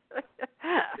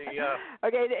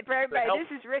 Okay, for everybody,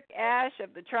 this is Rick Ash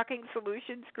of the Trucking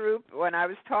Solutions Group. When I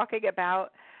was talking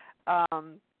about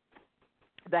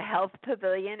the Health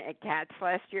Pavilion at CATS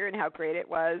last year and how great it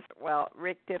was, well,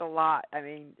 Rick did a lot,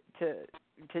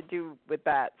 to do with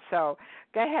that. So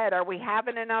go ahead. Are we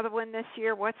having another one this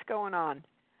year? What's going on?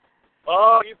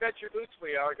 Oh, you bet your boots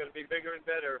we are going to be bigger and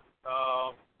better.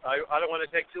 I don't want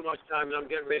to take too much time, and I'm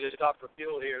getting ready to stop for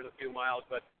fuel here in a few miles,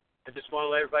 but I just want to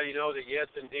let everybody know that, yes,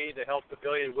 indeed, the Health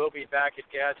Pavilion will be back at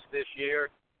CATS this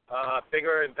year,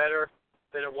 bigger and better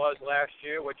than it was last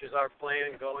year, which is our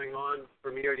plan going on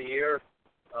from year to year.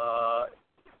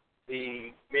 The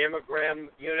mammogram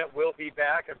unit will be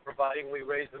back, and providing we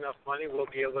raise enough money, we'll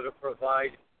be able to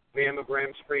provide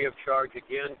mammograms free of charge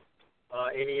again.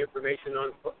 Any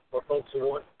information for folks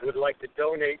who would like to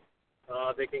donate,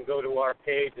 they can go to our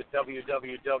page at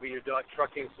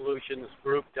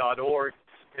www.truckingsolutionsgroup.org,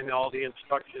 and all the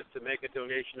instructions to make a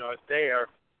donation are there.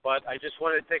 But I just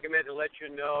wanted to take a minute to let you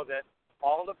know that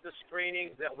all of the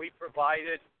screenings that we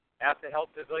provided at the Health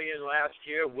Pavilion last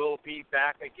year will be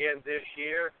back again this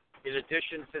year. In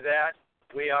addition to that,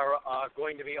 we are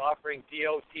going to be offering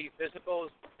DOT physicals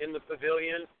in the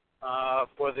pavilion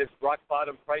for the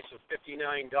rock-bottom price of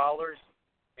 $59.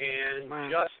 And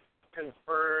just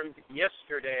confirmed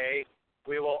yesterday,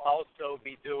 we will also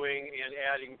be doing and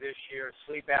adding this year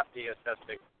sleep apnea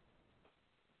testing.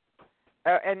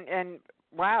 And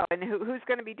wow, and who's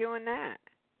going to be doing that?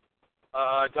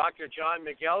 Dr. John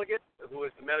McElligott, who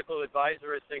is the medical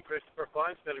advisor at St. Christopher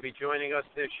Fund, is going to be joining us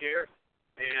this year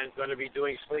and going to be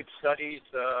doing sleep studies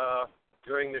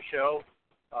during the show.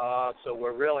 So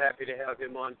we're real happy to have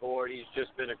him on board. He's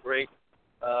just been a great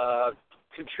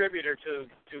contributor to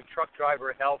truck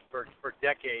driver health for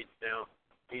decades now.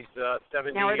 He's 70 years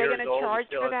old. Now, are they going to charge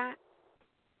for that?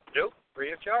 Nope,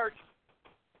 free of charge.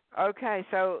 Okay,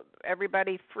 so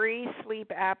everybody, free sleep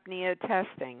apnea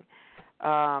testing.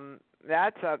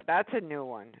 That's a new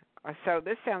one. So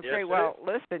this sounds great. Well,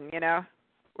 listen,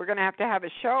 we're going to have a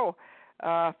show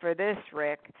for this,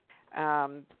 Rick.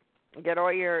 Get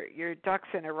all your ducks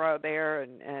in a row there,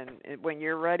 and when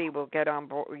you're ready, we'll get on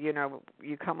board.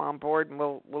 You come on board, and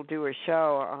we'll do a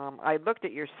show. I looked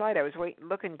at your site. I was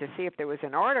looking to see if there was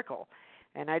an article,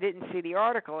 and I didn't see the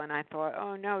article, and I thought,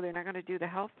 oh no, they're not going to do the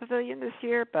Health Pavilion this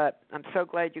year. But I'm so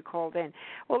glad you called in.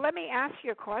 Well, let me ask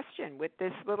you a question with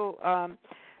this little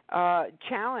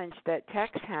challenge that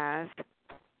Tex has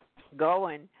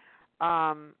going.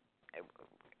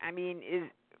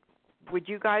 Would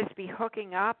you guys be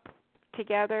hooking up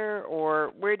together,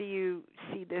 or where do you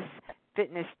see this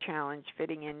fitness challenge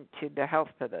fitting into the Health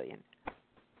Pavilion?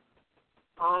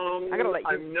 I'm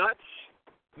not.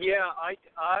 Yeah,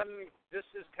 this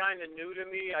is kind of new to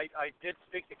me. I did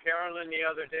speak to Carolyn the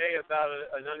other day about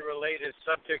an unrelated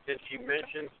subject, and she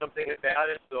mentioned something about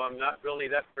it, so I'm not really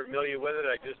that familiar with it.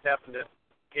 I just happened to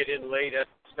get in late at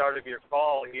the start of your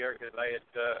call here because I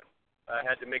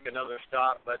had to make another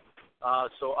stop. But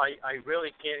so I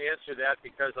really can't answer that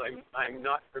because I'm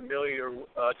not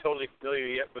totally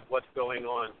familiar yet with what's going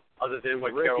on, other than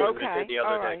what Carolyn mentioned the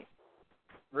other day.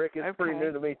 Rick, it's pretty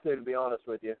new to me too, to be honest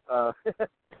with you. But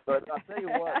I'll tell you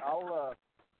what, I'll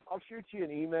shoot you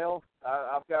an email.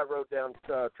 I've got wrote down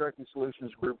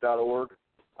truckingsolutionsgroup.org,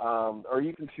 or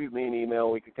you can shoot me an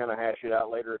email. We can kind of hash it out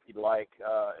later if you'd like.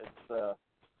 It's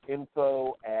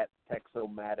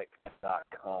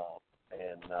info@texomatic.com,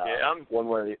 and one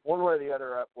way or the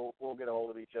other, we'll get a hold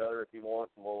of each other if you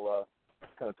want, and we'll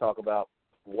kind of talk about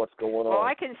what's going on. Well,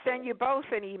 I can send you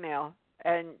both an email,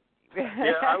 and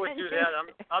Yeah, I would do that.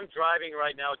 I'm driving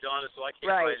right now, Donna, so I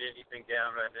can't write anything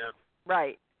down right now.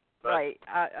 Right. But, right.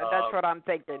 That's what I'm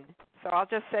thinking. So I'll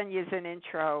just send you an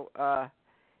intro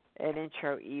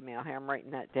email. Here, I'm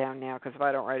writing that down now because if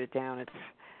I don't write it down, it's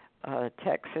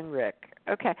Tex and Rick.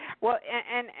 Okay. Well,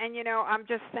 and you know, I'm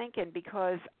just thinking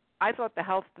because I thought the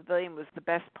Health Pavilion was the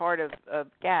best part of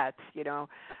GATS, you know,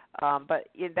 but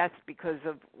that's because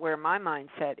of where my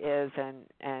mindset is,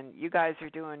 and you guys are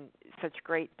doing such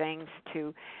great things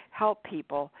to help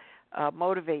people,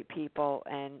 motivate people,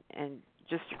 and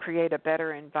just to create a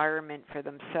better environment for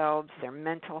themselves, their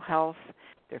mental health,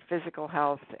 their physical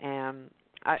health, and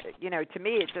you know, to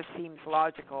me, it just seems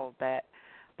logical that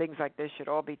things like this should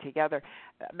all be together.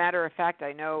 Matter of fact,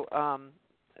 I know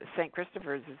St.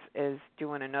 Christopher's is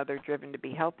doing another Driven to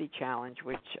Be Healthy challenge,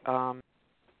 which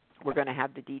we're going to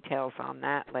have the details on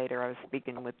that later. I was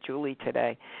speaking with Julie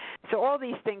today. So all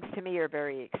these things to me are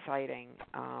very exciting.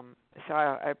 So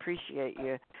I appreciate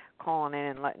you calling in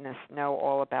and letting us know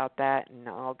all about that, and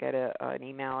I'll get an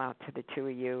email out to the two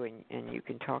of you, and you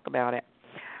can talk about it.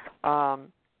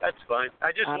 That's fine.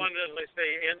 I just wanted to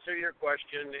answer your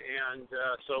question, and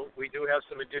so we do have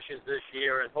some additions this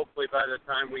year, and hopefully by the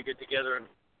time we get together and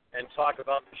talk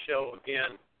about the show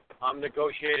again, I'm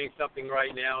negotiating something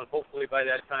right now, and hopefully by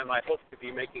that time I hope to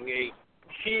be making a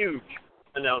huge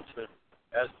announcement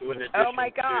as to an addition. Oh my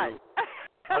God!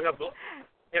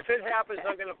 If it happens,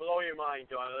 I'm going to blow your mind,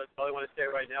 Donna. That's all I want to say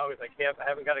right now because I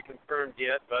haven't got it confirmed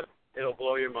yet, but it'll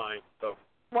blow your mind. So.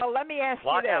 Well, let me ask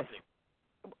you this. Happening.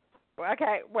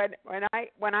 Okay, when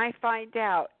I find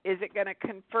out, is it going to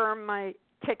confirm my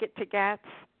ticket to GATS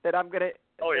that I'm going to?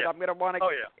 Oh yeah. That I'm going to want to. Oh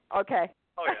yeah. Okay.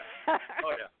 Oh yeah.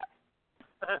 Oh yeah.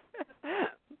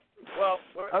 Well,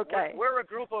 we're a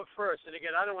group of firsts, and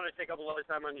again, I don't want to take up a lot of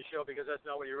time on the show because that's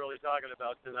not what you're really talking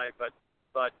about tonight. But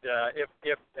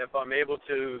if I'm able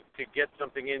to get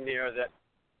something in there that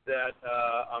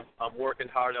I'm working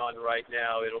hard on right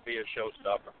now, it'll be a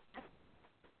showstopper.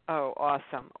 Oh,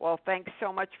 awesome. Well, thanks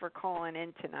so much for calling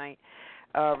in tonight,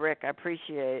 Rick. I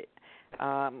appreciate it.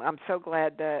 I'm so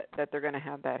glad that they're going to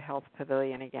have that Health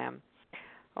Pavilion again.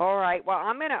 All right. Well,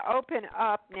 I'm going to open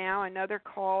up now another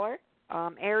caller,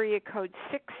 area code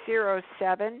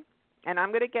 607, and I'm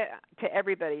going to get to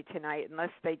everybody tonight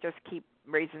unless they just keep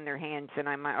raising their hands. And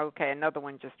okay, another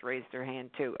one just raised their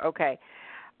hand too. Okay.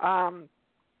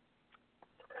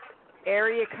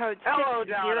 Area code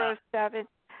 607.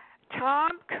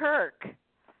 Tom Kirk,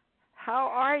 how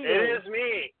are you? It is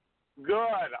me. Good.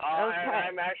 And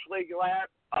I'm actually glad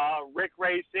Rick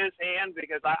raised his hand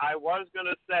because I was going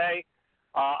to say,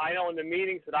 I know in the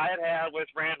meetings that I had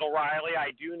with Randall Riley,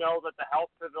 I do know that the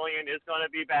Health Pavilion is going to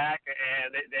be back,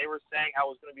 and they were saying how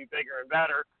it was going to be bigger and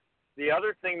better. The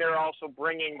other thing they're also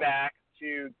bringing back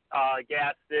to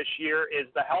GATS this year is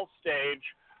the health stage,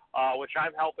 which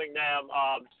I'm helping them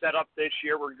set up this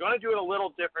year. We're going to do it a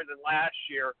little different than last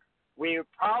year. We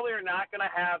probably are not going to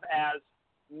have as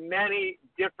many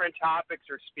different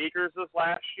topics or speakers as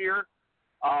last year.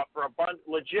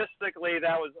 Logistically,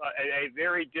 that was a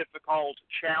very difficult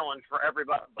challenge for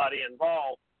everybody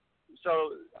involved.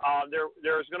 So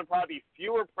there's going to probably be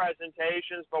fewer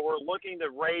presentations, but we're looking to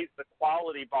raise the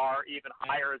quality bar even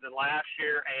higher than last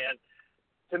year and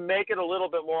to make it a little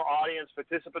bit more audience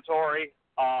participatory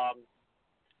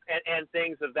and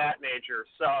things of that nature.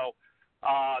 So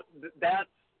that's,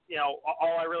 you know,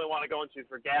 all I really want to go into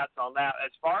for GATS on that.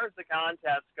 As far as the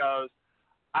contest goes,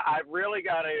 I've really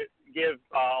got to give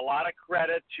a lot of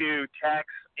credit to Tex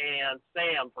and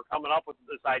Sam for coming up with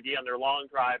this idea on their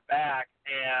long drive back.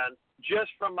 And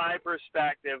just from my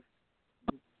perspective,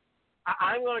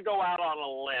 I'm going to go out on a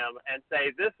limb and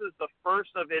say this is the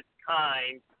first of its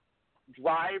kind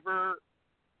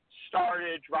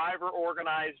driver-started,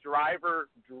 driver-organized,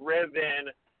 driver-driven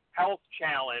health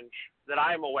challenge that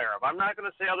I'm aware of. I'm not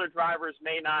going to say other drivers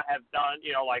may not have done,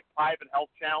 you know, like private health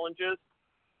challenges,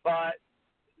 but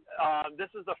this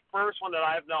is the first one that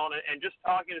I've known, and just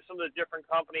talking to some of the different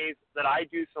companies that I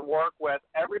do some work with,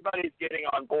 everybody's getting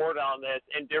on board on this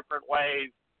in different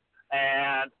ways,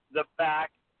 and the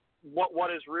fact,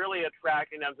 what is really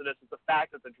attracting them to this is the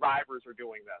fact that the drivers are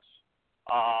doing this.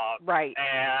 Right.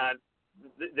 And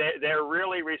they're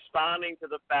really responding to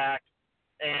the fact,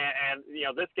 and you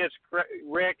know, this gives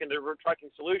Rick and the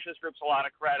Trucking Solutions groups a lot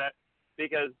of credit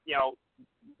because, you know,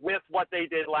 with what they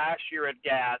did last year at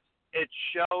GATS, it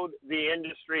showed the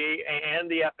industry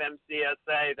and the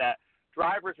FMCSA that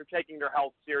drivers are taking their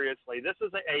health seriously. This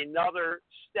is another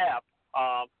step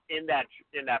in that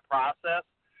process.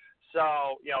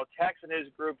 So, you know, Tex and his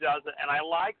group does it, and I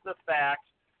like the fact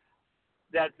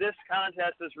that this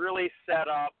contest is really set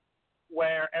up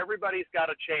where everybody's got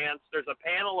a chance. There's a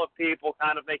panel of people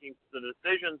kind of making the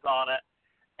decisions on it.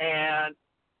 And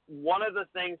one of the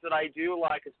things that I do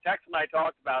like is Tex and I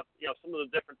talked about, some of the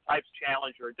different types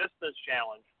challenge or distance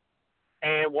challenge.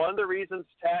 And one of the reasons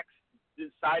Tex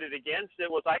decided against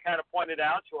it was I kind of pointed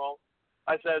out to him,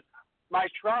 I said, my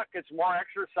truck gets more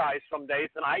exercise some days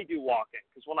than I do walking.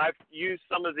 Because when I've used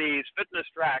some of these fitness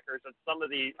trackers and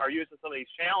are using some of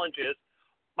these challenges,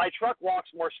 my truck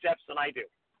walks more steps than I do,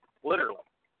 literally,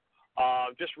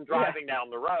 just from driving down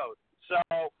the road. So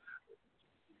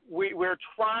we're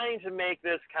trying to make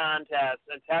this contest,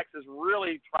 and Tex has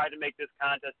really tried to make this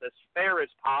contest as fair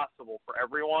as possible for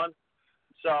everyone.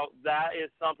 So that is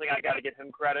something I got to give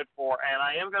him credit for. And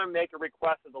I am going to make a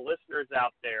request of the listeners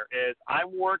out there is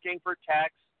I'm working for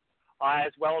Tex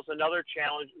as well as another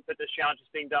fitness challenge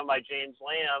that's being done by James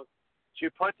Lamb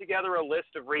to put together a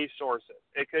list of resources.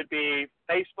 It could be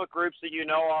Facebook groups that you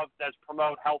know of that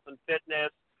promote health and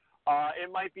fitness. It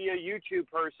might be a YouTube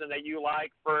person that you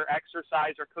like for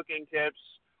exercise or cooking tips.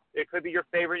 It could be your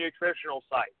favorite nutritional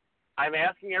site. I'm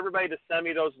asking everybody to send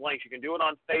me those links. You can do it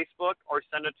on Facebook or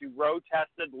send it to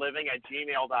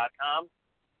roadtestedliving@gmail.com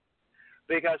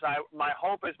because my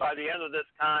hope is by the end of this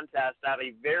contest to have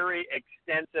a very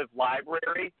extensive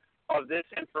library of this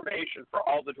information for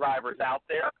all the drivers out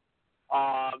there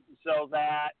so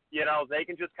that, they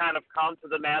can just kind of come to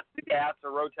the Master Gas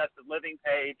or Road Tested Living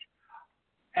page.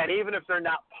 And even if they're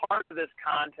not part of this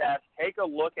contest, take a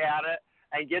look at it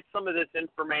and get some of this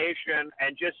information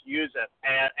and just use it.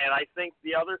 And I think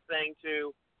the other thing,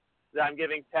 too, that I'm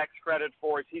giving Tex credit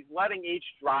for is he's letting each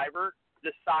driver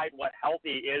decide what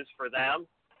healthy is for them,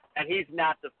 and he's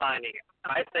not defining it.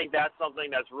 I think that's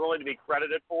something that's really to be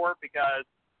credited for because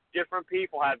different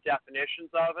people have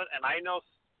definitions of it. And I know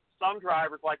some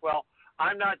drivers like, well,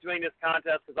 I'm not doing this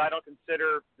contest because I don't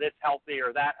consider this healthy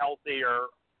or that healthy or,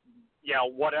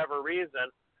 whatever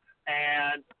reason.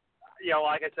 And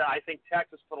like I said, I think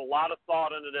Tex has put a lot of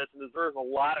thought into this and deserves a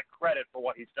lot of credit for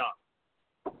what he's done.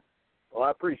 Well, I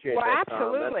appreciate that. Well,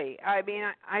 absolutely. I mean,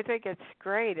 I think it's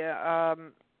great. I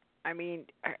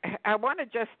want to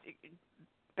just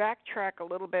backtrack a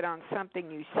little bit on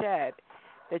something you said,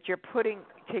 that you're putting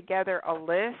together a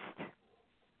list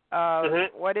of,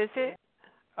 what is it?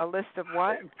 A list of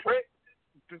what?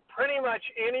 Pretty much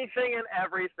anything and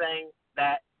everything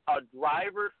that a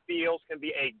driver feels can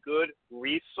be a good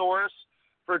resource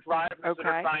for drivers that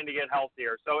are trying to get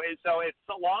healthier. So it's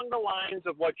along the lines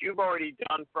of what you've already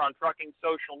done on trucking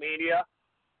social media.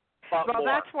 Well, more.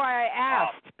 That's why I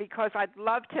asked, because I'd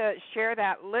love to share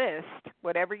that list,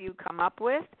 whatever you come up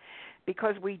with,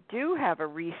 because we do have a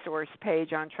resource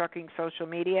page on trucking social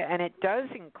media, and it does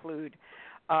include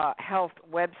health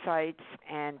websites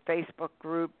and Facebook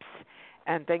groups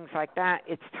and things like that.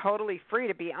 It's totally free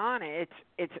to be on it.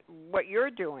 It's what you're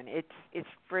doing. It's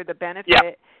for the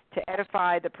benefit to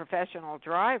edify the professional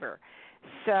driver.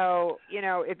 So,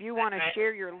 if you want to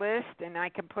share your list, and I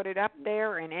can put it up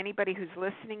there, and anybody who's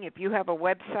listening, if you have a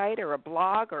website or a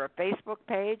blog or a Facebook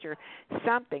page or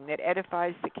something that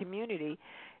edifies the community,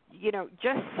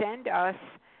 just send us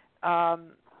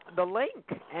the link,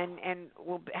 and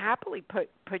we'll happily put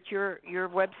your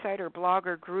website or blog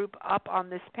or group up on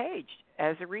this page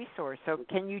as a resource. So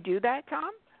can you do that,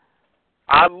 Tom?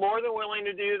 I'm more than willing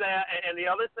to do that. And the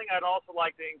other thing I'd also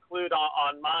like to include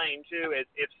on mine, too, is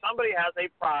if somebody has a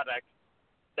product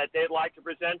that they'd like to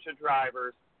present to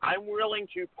drivers, I'm willing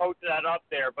to post that up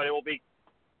there, but it will be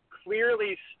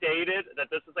clearly stated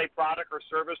that this is a product or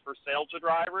service for sale to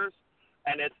drivers,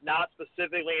 and it's not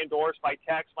specifically endorsed by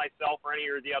Tex, myself, or any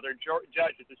of the other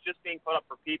judges. It's just being put up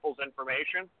for people's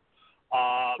information.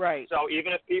 Right. So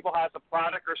even if people have a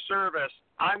product or service,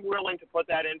 I'm willing to put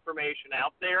that information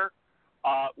out there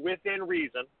within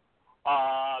reason.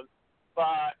 But,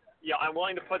 I'm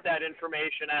willing to put that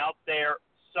information out there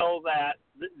so that,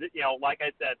 like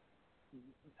I said,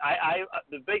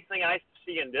 the big thing I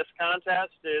see in this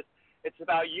contest is it's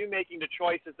about you making the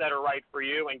choices that are right for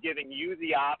you and giving you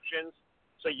the options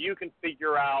so you can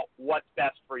figure out what's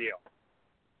best for you.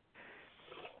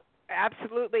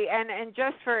 Absolutely. And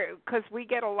just because we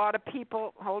get a lot of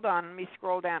people, hold on, let me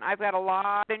scroll down. I've got a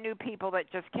lot of new people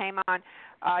that just came on.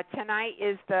 Tonight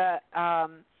is the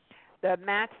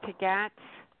Mats to Gats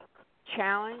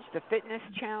challenge, the fitness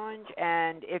challenge.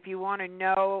 And if you want to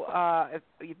know, if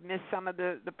you've missed some of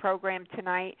the program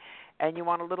tonight and you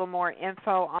want a little more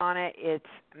info on it, it's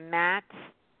Mats,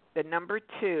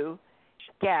 2,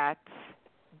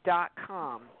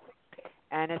 Gats.com.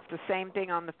 And it's the same thing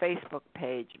on the Facebook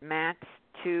page,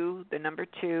 Mats2,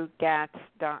 2,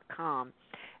 Gats.com.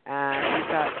 And we've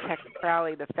got Tex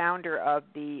Crowley, the founder of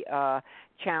the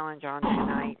challenge, on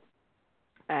tonight.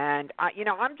 And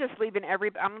I'm just leaving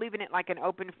I'm leaving it like an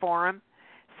open forum,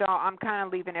 so I'm kind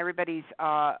of leaving everybody's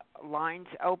lines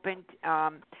open.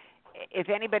 If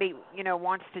anybody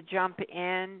wants to jump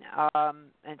in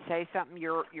and say something,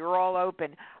 you're all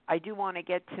open. I do want to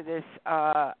get to this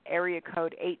area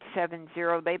code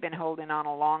 870. They've been holding on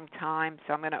a long time,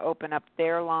 so I'm going to open up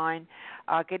their line.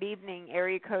 Good evening,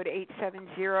 area code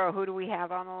 870. Who do we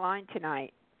have on the line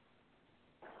tonight?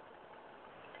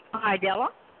 Hi,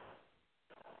 Della.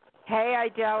 Hey,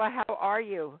 Idella, how are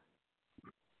you?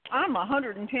 I'm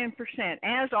 110%,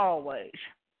 as always.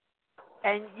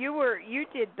 And you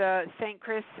did the St.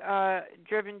 Chris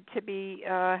Driven to Be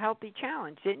Healthy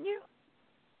Challenge, didn't you?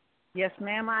 Yes,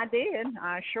 ma'am, I did.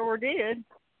 I sure did.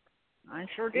 You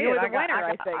were the winner,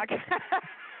 I think.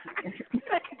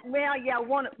 Well, yeah,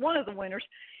 one of the winners.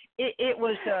 It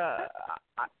was.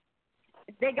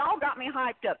 They all got me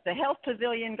hyped up. The Health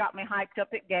Pavilion got me hyped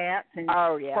up at GATS, and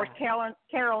of course Carol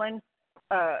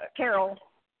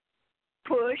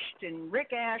pushed, and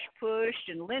Rick Ash pushed,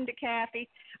 and Linda Caffey.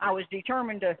 I was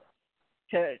determined to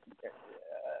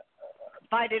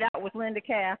fight it out with Linda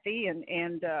Caffey,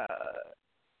 and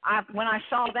when I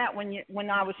saw that when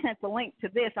I was sent the link to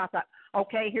this, I thought,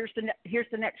 okay, here's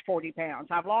the next 40 pounds.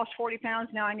 I've lost 40 pounds.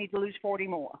 Now I need to lose 40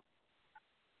 more.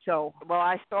 So well,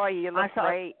 I saw you. You look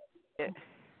great.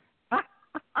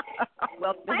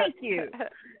 Well, thank you.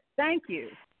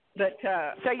 But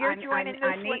so you're joining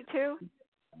this one too?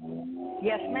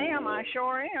 Yes, ma'am. I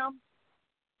sure am.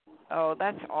 Oh,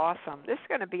 that's awesome. This is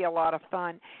going to be a lot of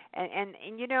fun. And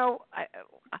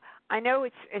I know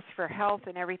it's for health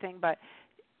and everything, but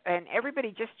everybody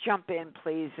just jump in,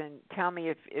 please, and tell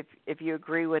me if you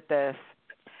agree with this.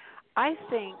 I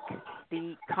think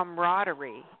the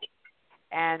camaraderie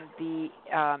and the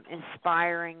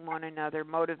inspiring one another,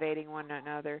 motivating one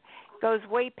another, goes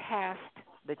way past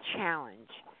the challenge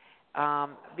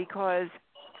because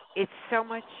it's so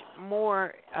much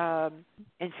more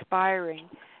inspiring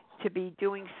to be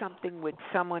doing something with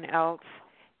someone else,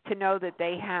 to know that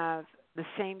they have the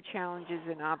same challenges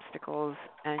and obstacles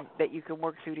and that you can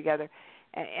work through together.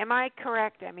 Am I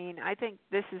correct? I mean, I think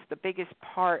this is the biggest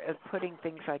part of putting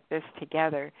things like this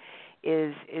together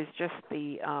is just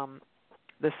the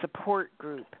support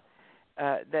group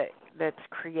that's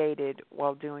created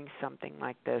while doing something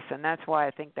like this. And that's why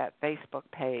I think that Facebook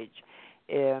page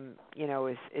is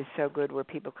so good, where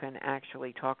people can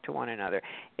actually talk to one another.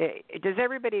 Does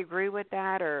everybody agree with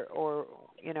that, or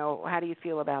how do you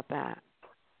feel about that?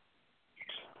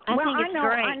 I think it's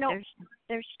great. I know.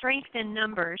 There's strength in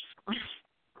numbers.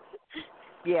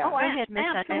 Yeah. Oh, go ahead, Miss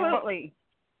absolutely.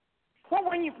 Well,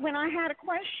 when I had a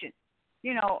question,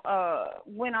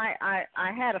 when I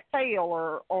had a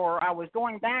fail or I was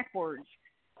going backwards,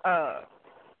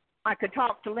 I could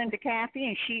talk to Linda Caffey,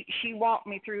 and she walked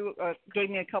me through, gave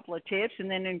me a couple of tips, and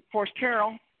then of course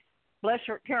Carolyn, bless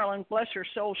her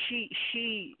soul,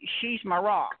 she's my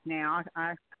rock now.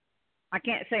 I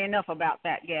can't say enough about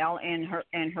that gal and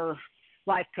her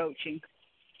life coaching.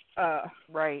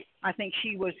 Right. I think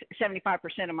she was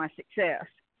 75% of my success.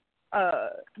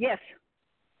 Yes,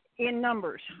 in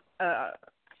numbers. I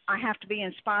have to be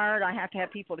inspired. I have to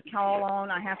have people to call on.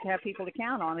 I have to have people to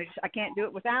count on. I can't do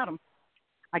it without them.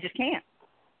 I just can't.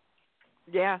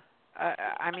 Yeah.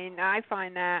 I mean, I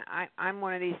find that I'm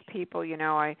one of these people,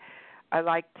 I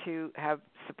like to have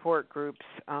support groups,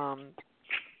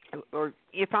 or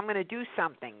if I'm going to do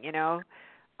something,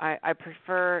 I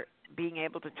prefer being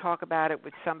able to talk about it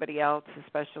with somebody else,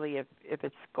 especially if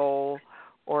it's goal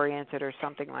oriented or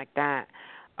something like that.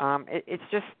 It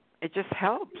just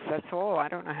helps. That's all. I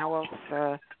don't know how else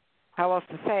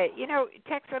to say it.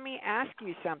 Tex, let me ask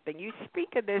you something. You speak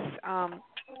of this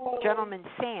gentleman,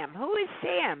 Sam. Who is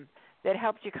Sam that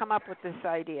helped you come up with this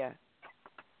idea?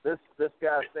 This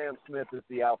guy, Sam Smith, is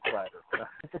the outsider,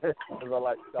 as I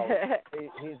like to call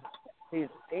him. He's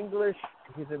English.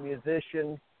 He's a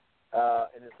musician,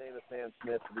 and his name is Sam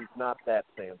Smith. But he's not that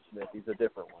Sam Smith. He's a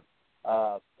different one.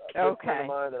 A good friend of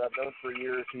mine that I've known for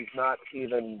years. He's not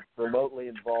even remotely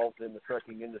involved in the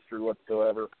trucking industry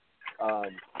whatsoever.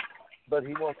 But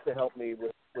he wants to help me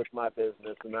with my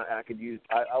business, and I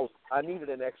needed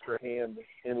an extra hand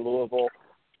in Louisville,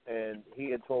 and he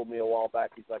had told me a while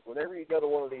back, he's like, whenever you go to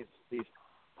one of these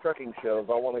trucking shows,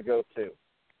 I want to go too.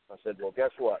 I said, well,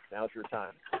 guess what? Now's your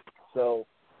time. So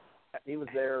he was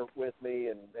there with me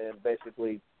and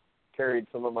basically carried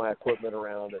some of my equipment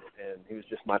around, and he was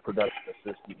just my production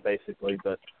assistant basically.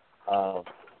 But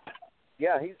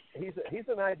yeah, he's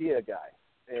an idea guy,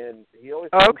 and he always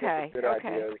comes up with good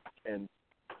ideas. And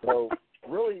so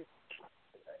really,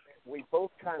 we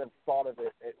both kind of thought of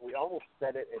it. We almost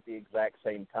said it at the exact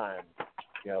same time.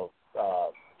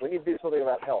 we need to do something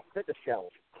about health, fitness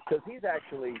challenge. Because he's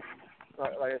actually,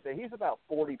 like I say, he's about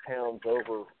 40 pounds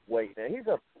overweight. Now, he's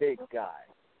a big guy.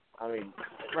 I mean,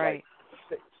 right.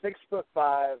 Like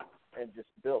 6'5" and just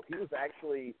built. He was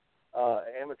actually an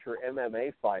amateur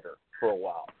MMA fighter for a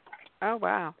while. Oh,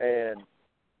 wow. And,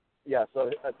 yeah, so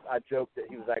I joked that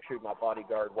he was actually my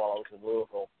bodyguard while I was in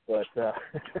Louisville.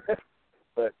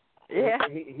 But yeah,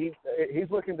 he's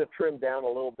looking to trim down a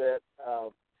little bit.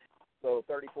 So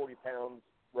 30, 40 pounds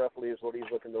roughly is what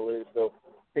he's looking to lose. So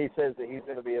he says that he's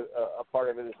going to be a part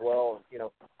of it as well. And,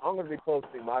 I'm going to be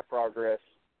posting my progress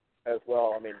as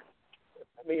well. I mean,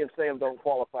 me and Sam don't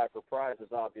qualify for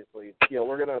prizes, obviously.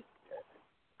 We're going to,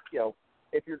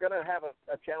 if you're going to have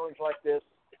a challenge like this,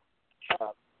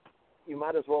 you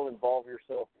might as well involve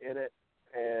yourself in it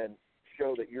and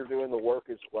show that you're doing the work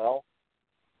as well.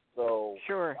 So,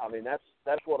 sure. I mean, that's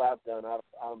what I've done.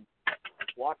 I'm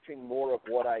watching more of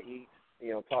what I eat,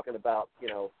 talking about,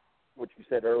 what you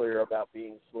said earlier about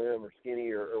being slim or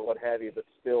skinny or what have you, but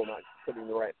still not putting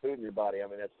the right food in your body. I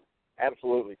mean, that's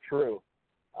absolutely true.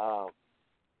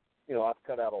 I've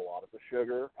cut out a lot of the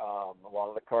sugar. A lot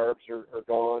of the carbs are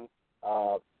gone.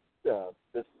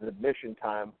 This is admission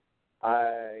time.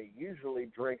 I usually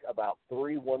drink about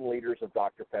 3 1-liters of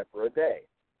Dr. Pepper a day,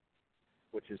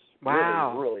 which is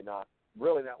really not.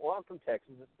 Well, I'm from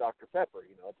Texas. It's Dr. Pepper.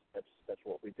 That's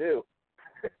what we do.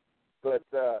 But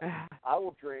I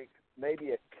will drink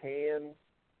maybe a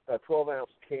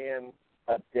 12-ounce can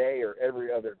a day or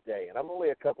every other day, and I'm only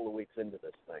a couple of weeks into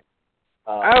this thing.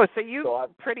 So you've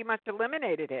pretty much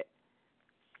eliminated it.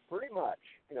 Pretty much.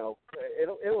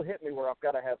 It'll hit me where I've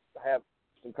got to have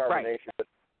some carbonation. Right. But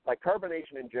like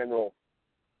carbonation in general,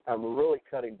 I'm really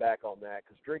cutting back on that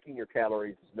because drinking your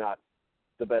calories is not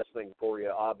the best thing for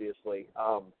you, obviously.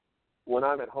 When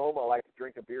I'm at home, I like to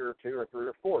drink a beer or 2 or 3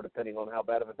 or 4, depending on how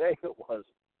bad of a day it was.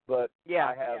 But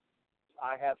yeah,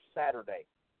 I have Saturday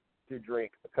to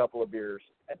drink a couple of beers,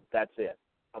 and that's it.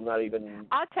 I'm not even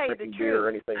I'll tell you the drinking truth. beer or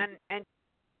anything. And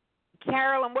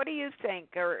Carolyn, what do you think?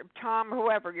 Or Tom,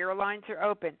 whoever, your lines are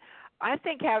open. I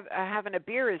think having a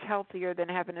beer is healthier than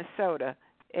having a soda.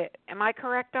 Am I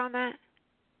correct on that?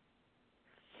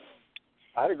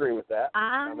 I'd agree with that.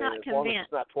 I'm not as convinced. Long as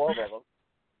it's not 12 of them.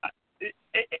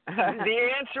 The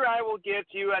answer I will give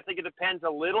to you, I think it depends a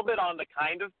little bit on the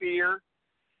kind of beer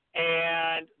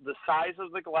and the size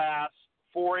of the glass.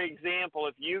 For example,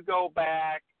 if you go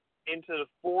back into the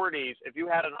 40s, if you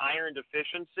had an iron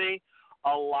deficiency,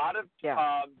 a lot of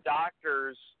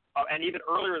doctors, and even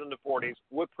earlier than the 40s,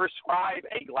 would prescribe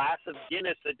a glass of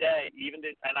Guinness a day.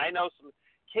 And I know some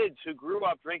kids who grew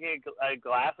up drinking a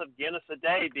glass of Guinness a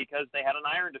day because they had an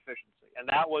iron deficiency, and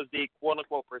that was the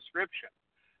quote-unquote prescription.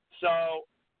 So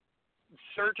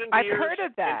certain beers, I've heard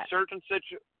of that.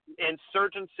 In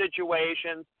certain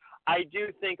situations, I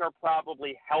do think are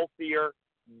probably healthier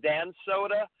than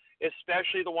soda,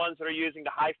 especially the ones that are using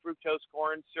the high fructose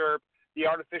corn syrup, the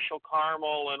artificial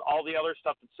caramel, and all the other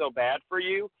stuff that's so bad for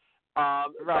you.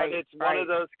 But it's one of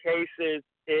those cases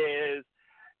is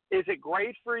it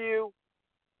great for you?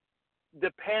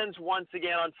 Depends once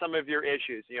again on some of your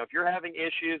issues. If you're having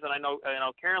issues, and I know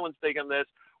Carolyn's big on this,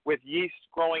 with yeast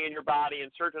growing in your body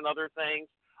and certain other things,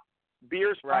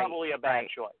 beer's probably a bad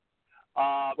choice.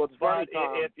 What's funny,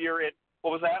 Tom, if you're in,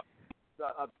 what was that?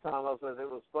 Tom, I was going to say,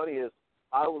 what's funny is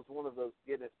I was one of those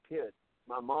Guinness kids.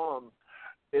 My mom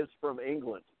is from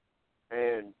England,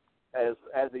 and as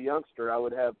a youngster, I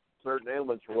would have certain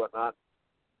ailments or whatnot.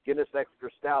 Guinness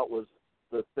Extra Stout was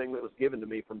the thing that was given to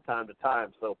me from time to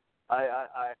time. So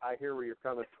I hear where you're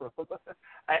coming from.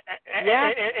 I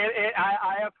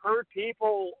have heard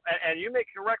people, and you may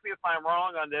correct me if I'm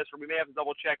wrong on this, or we may have to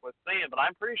double check with Sam, but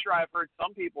I'm pretty sure I've heard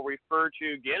some people refer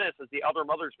to Guinness as the other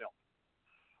mother's milk.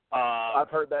 I've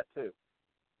heard that too.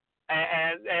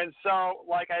 And so,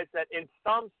 like I said, in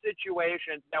some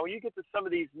situations, now when you get to some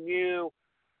of these new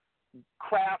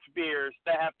craft beers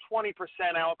that have 20%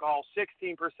 alcohol,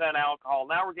 16% alcohol,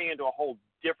 now we're getting into a whole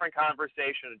different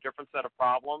conversation, a different set of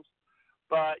problems.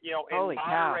 But, in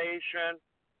moderation,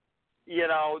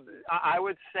 I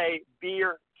would say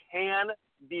beer can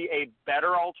be a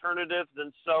better alternative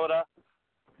than soda,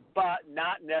 but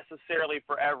not necessarily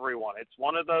for everyone. It's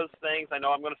one of those things, I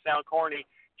know I'm going to sound corny,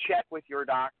 check with your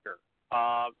doctor.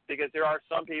 Because there are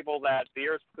some people that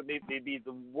beers could be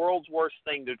the world's worst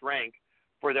thing to drink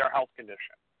for their health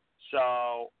condition.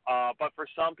 So, but for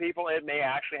some people, it may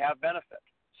actually have benefit.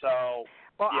 So,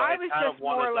 I was just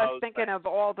more or less thinking things. of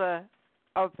all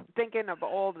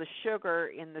the sugar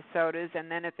in the sodas,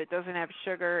 and then if it doesn't have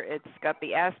sugar, it's got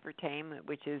the aspartame,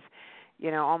 which is,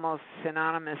 almost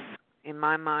synonymous in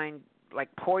my mind, like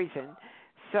poison.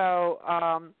 So,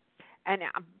 and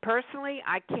personally,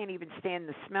 I can't even stand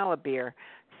the smell of beer.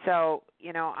 So,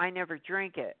 I never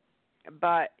drink it.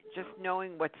 But just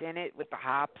knowing what's in it with the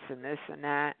hops and this and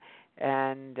that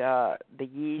and the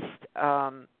yeast,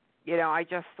 I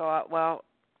just thought, well,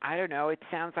 I don't know. It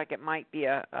sounds like it might be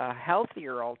a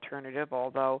healthier alternative,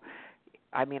 although,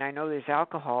 I know there's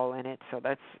alcohol in it, so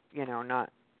that's,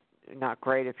 not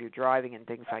great if you're driving and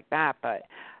things like that. But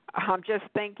I'm just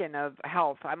thinking of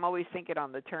health. I'm always thinking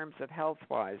on the terms of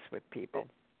health-wise with people.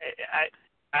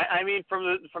 From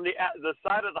the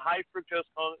side of the high fructose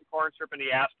corn syrup and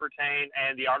the aspartame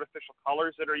and the artificial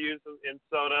colors that are used in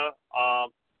soda,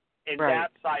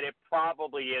 that side, it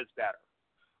probably is better.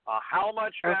 How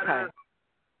much better? Okay.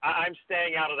 I'm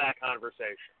staying out of that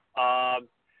conversation.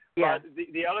 But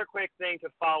the other quick thing to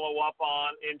follow up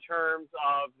on in terms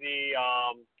of the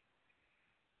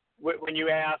when you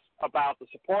asked about the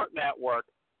support network,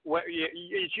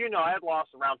 as you know, I had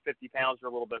lost around 50 pounds or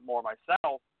a little bit more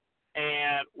myself.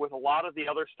 And with a lot of the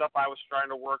other stuff I was trying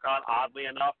to work on, oddly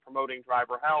enough, promoting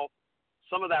driver health,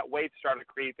 some of that weight started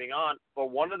creeping on. But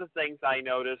one of the things I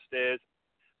noticed is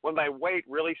when my weight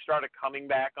really started coming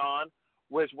back on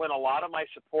was when a lot of my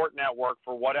support network,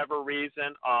 for whatever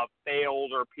reason,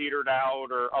 failed or petered out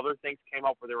or other things came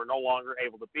up where they were no longer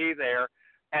able to be there.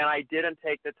 And I didn't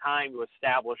take the time to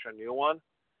establish a new one.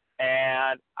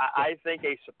 And I think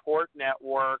a support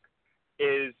network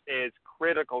is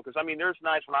critical because, there's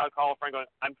nights when I would call a friend going,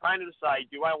 I'm trying to decide,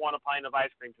 do I want a pint of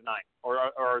ice cream tonight or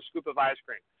a scoop of ice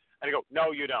cream? And I go,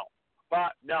 no, you don't.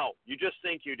 But no, you just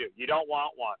think you do. You don't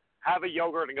want one. Have a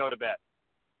yogurt and go to bed.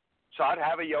 So I'd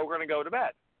have a yogurt and go to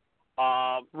bed.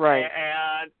 Right.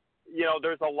 And,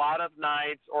 there's a lot of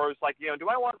nights, or it's like, do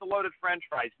I want the loaded French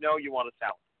fries? No, you want a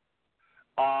salad.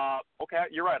 Okay,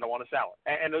 you're right, I want a salad.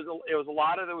 And it was a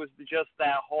lot of it was just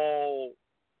that whole,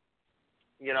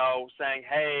 saying,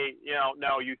 hey,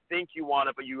 no, you think you want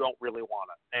it, but you don't really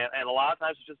want it. And a lot of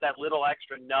times it's just that little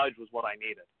extra nudge was what I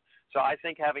needed. So I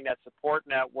think having that support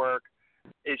network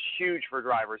is huge for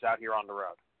drivers out here on the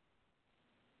road.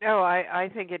 No, I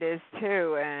think it is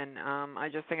too, and I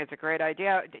just think it's a great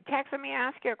idea. Tex, let me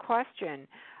ask you a question.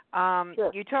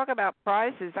 Sure. You talk about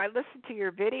prizes. I listened to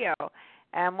your video,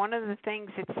 and one of the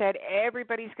things it said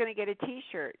everybody's going to get a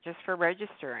T-shirt just for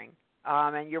registering,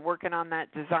 and you're working on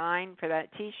that design for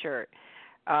that T-shirt.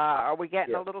 Are we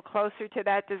getting a little closer to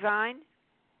that design?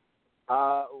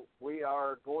 We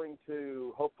are going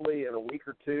to, hopefully in a week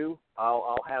or two,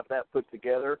 I'll have that put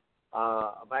together.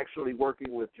 I'm actually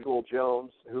working with Jewel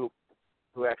Jones, who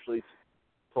actually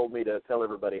told me to tell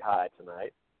everybody hi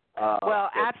tonight. Well,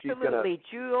 absolutely.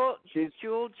 Jewel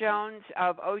Jones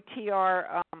of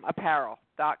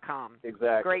OTRapparel.com.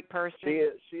 Exactly. Great person. She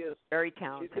is very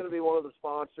talented. She's going to be one of the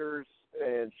sponsors,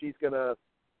 and she's going to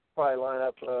probably line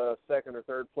up a second or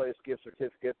third place gift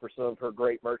certificate for some of her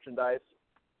great merchandise.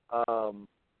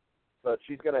 But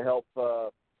she's going to help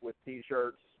with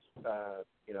T-shirts,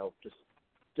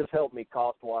 just help me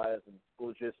cost-wise and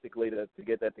logistically to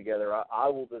get that together. I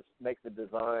will just make the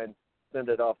design, send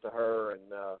it off to her, and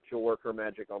she'll work her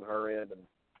magic on her end.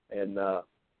 And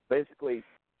basically,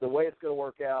 the way it's going to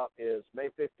work out is May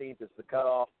 15th is the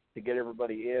cutoff to get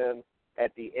everybody in.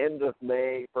 At the end of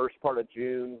May, first part of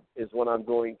June is when I'm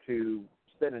going to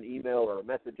send an email or a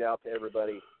message out to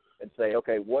everybody and say,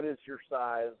 okay, what is your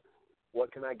size?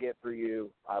 What can I get for you?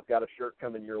 I've got a shirt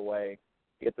coming your way.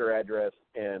 Get their address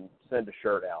and send a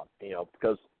shirt out,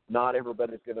 because not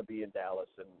everybody's going to be in Dallas,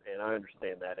 and I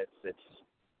understand that. It's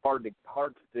hard to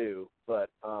do, but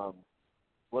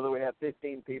whether we have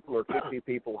 15 people or 50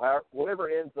 people, whatever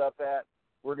it ends up at,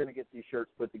 we're going to get these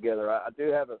shirts put together. I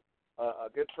do have a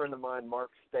good friend of mine,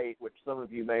 Mark State, which some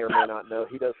of you may or may not know.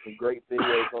 He does some great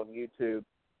videos on YouTube,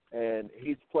 and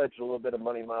he's pledged a little bit of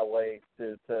money my way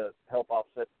to help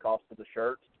offset the cost of the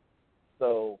shirts.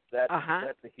 So that's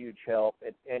a huge help.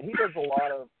 And he does a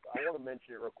lot of, I want to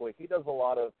mention it real quick, he does a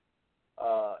lot of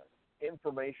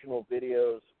informational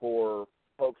videos for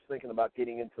folks thinking about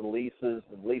getting into leases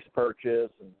and lease purchase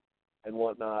and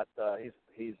whatnot.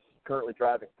 He's currently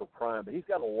driving for Prime, but he's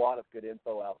got a lot of good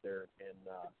info out there. And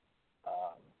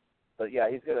but yeah,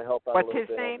 he's going to help out a little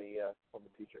bit on the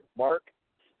T-shirt. Mark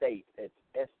State. It's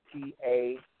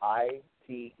Staite.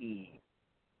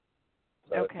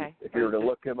 So okay. If you were to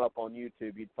look him up on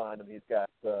YouTube, you'd find him. He's got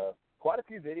quite a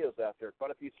few videos out there,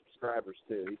 quite a few subscribers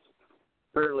too.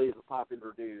 Apparently he's a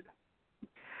popular dude.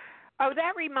 Oh,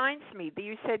 that reminds me that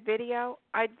you said video.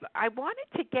 I wanted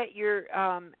to get your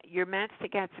Mats to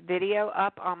Gats video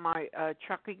up on my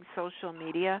trucking social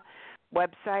media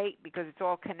website because it's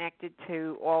all connected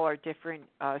to all our different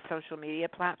social media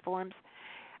platforms.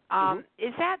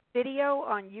 Is that video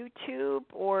on YouTube,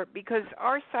 or because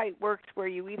our site works where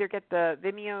you either get the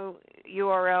Vimeo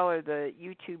URL or the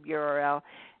YouTube URL,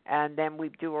 and then we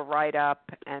do a write-up,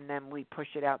 and then we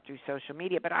push it out through social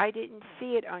media. But I didn't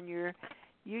see it on your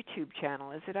YouTube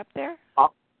channel. Is it up there?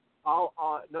 No,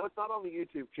 it's not on the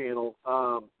YouTube channel.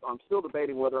 I'm still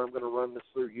debating whether I'm going to run this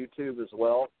through YouTube as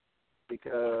well,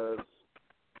 because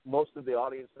most of the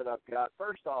audience that I've got,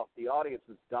 first off, the audience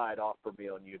has died off for me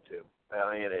on YouTube.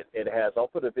 And it has. I'll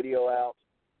put a video out,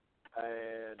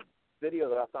 and video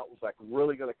that I thought was like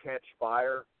really going to catch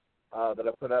fire that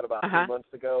I put out about 2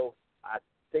 months ago. I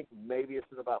think maybe it's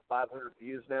at about 500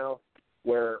 views now,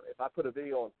 where if I put a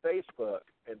video on Facebook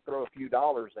and throw a few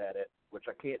dollars at it, which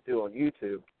I can't do on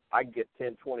YouTube, I can get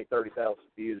 10, 20, 30,000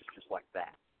 views just like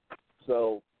that.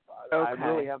 So I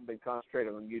really haven't been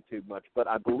concentrating on YouTube much, but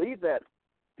I believe that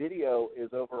video is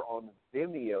over on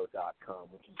Vimeo.com,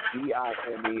 which is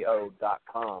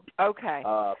Vimeo.com. Okay.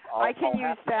 I can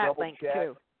use that link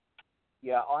too.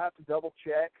 Yeah, I'll have to double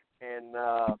check and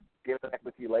get back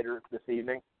with you later this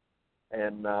evening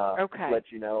and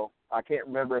let you know. I can't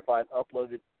remember if I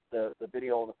uploaded the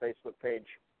video on the Facebook page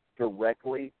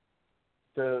directly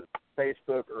to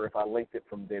Facebook or if I linked it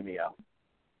from Vimeo.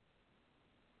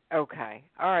 Okay.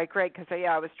 All right, great, because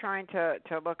I was trying to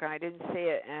look and I didn't see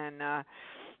it, and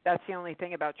that's the only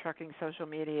thing about trucking social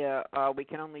media. We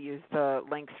can only use the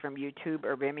links from YouTube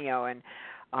or Vimeo, and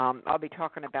I'll be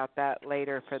talking about that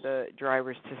later for the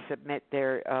drivers to submit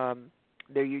their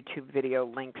YouTube video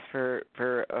links for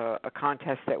a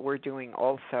contest that we're doing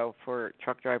also for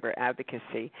truck driver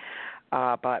advocacy.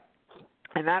 But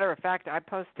as a matter of fact, I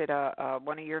posted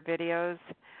one of your videos.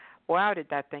 Wow, did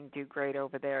that thing do great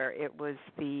over there? It was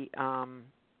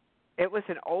it was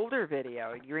an older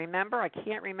video. You remember? I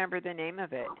can't remember the name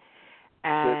of it.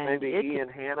 And maybe Ian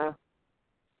Hanna?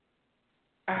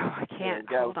 Oh, I can't.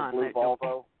 Hold on. Blue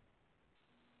Volvo.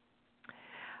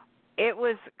 It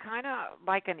was kind of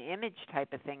like an image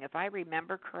type of thing, if I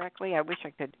remember correctly. I wish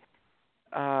I could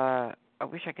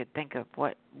think of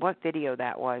what video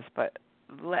that was, but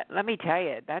let me tell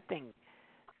you, that thing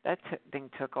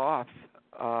took off.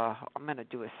 I'm going to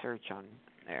do a search on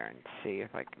there and see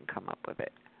if I can come up with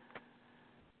it.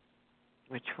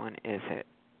 Which one is it?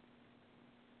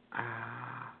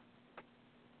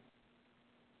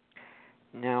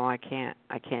 No, I can't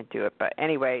do it. But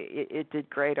anyway, it did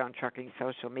great on trucking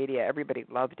social media. Everybody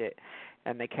loved it,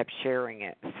 and they kept sharing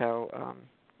it. So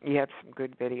you have some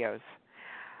good videos.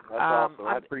 That's awesome.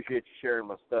 I appreciate you sharing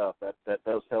my stuff. That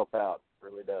does help out. It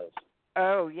really does.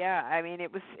 Oh yeah, I mean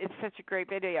it's such a great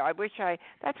video.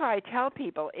 That's why I tell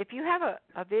people, if you have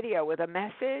a video with a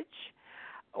message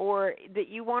or that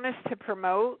you want us to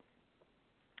promote,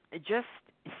 just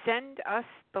send us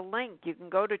the link. You can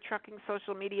go to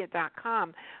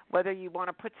truckingsocialmedia.com, whether you want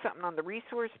to put something on the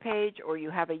resource page or you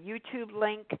have a YouTube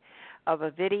link of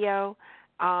a video.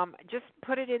 Just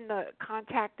put it in the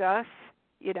contact us,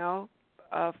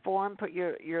 form, put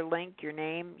your link, your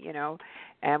name,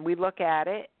 and we look at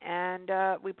it and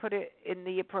we put it in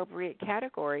the appropriate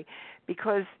category,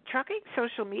 because trucking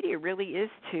social media really is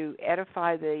to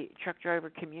edify the truck driver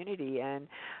community. And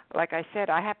like I said,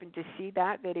 I happened to see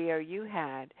that video you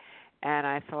had, and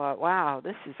I thought, wow,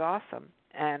 this is awesome.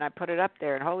 And I put it up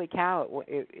there, and holy cow,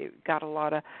 it got a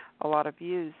lot of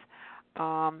views.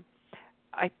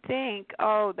 I think,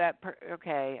 I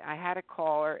had a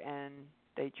caller and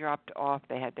they dropped off.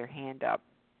 They had their hand up.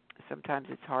 Sometimes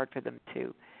it's hard for them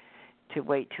to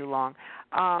wait too long.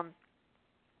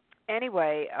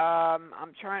 Anyway, I'm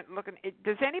looking.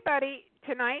 Does anybody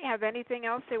tonight have anything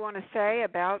else they want to say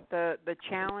about the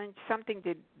challenge? Something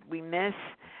did we miss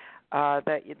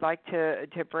that you'd like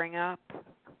to bring up?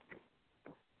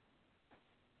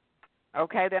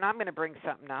 Okay, then I'm going to bring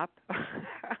something up.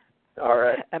 All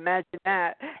right. Imagine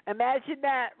that,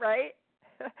 right?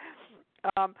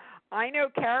 I know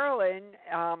Carolyn.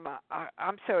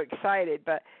 I'm so excited,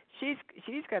 but she's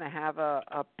going to have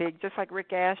a big, just like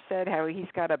Rick Ash said, how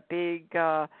he's got a big,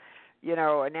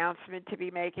 announcement to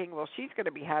be making. Well, she's going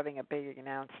to be having a big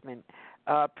announcement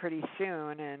pretty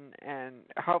soon, and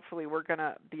hopefully we're going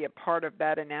to be a part of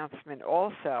that announcement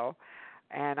also.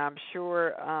 And I'm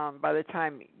sure by the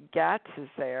time GATS is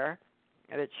there,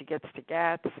 that she gets to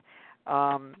GATS,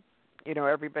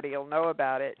 everybody will know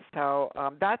about it. So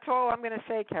that's all I'm going to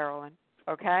say, Carolyn.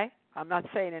 Okay? I'm not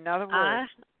saying another word.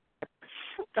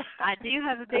 I do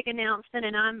have a big announcement,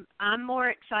 and I'm more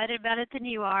excited about it than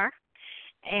you are.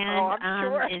 And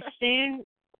I'm sure. as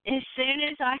soon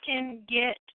as I can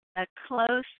get a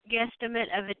close guesstimate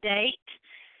of a date,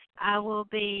 I will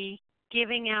be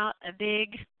giving out a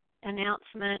big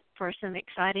announcement for some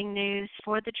exciting news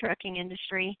for the trucking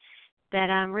industry that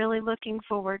I'm really looking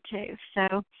forward to.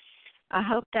 So I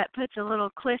hope that puts a little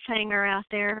cliffhanger out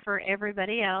there for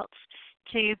everybody else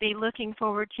to be looking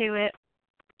forward to it.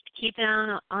 Keep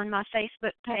it on my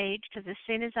Facebook page, because as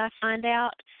soon as I find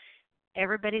out,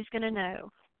 everybody's going to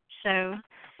know. So,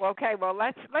 well, okay. Well,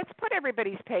 let's put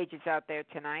everybody's pages out there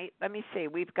tonight. Let me see.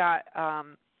 We've got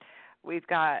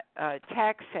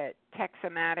Tex at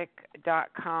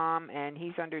Texomatic.com, and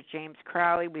he's under James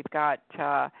Crowley. We've got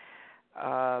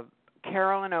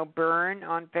Carolyn O'Byrne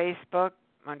on Facebook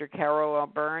under Carol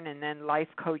O'Byrne, and then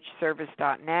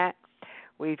LifeCoachService.net.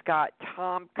 We've got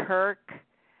Tom Kirk,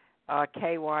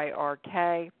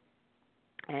 KYRK,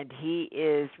 and he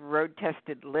is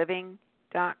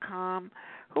RoadTestedLiving.com.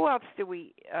 Who else did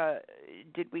we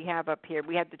have up here?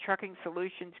 We had the Trucking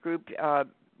Solutions Group.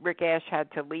 Rick Ash had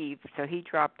to leave, so he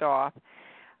dropped off.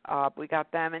 We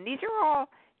got them, and these are all,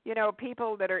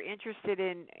 people that are interested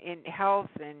in health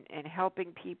and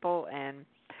helping people and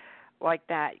like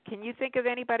that. Can you think of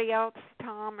anybody else,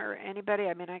 Tom, or anybody?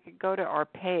 I mean, I could go to our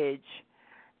page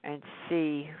and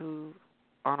see who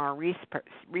on our resource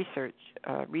page.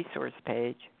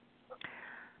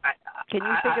 Can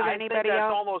you think of anybody else? I think that's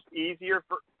else? almost easier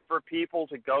for people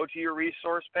to go to your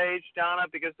resource page, Donna,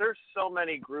 because there's so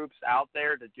many groups out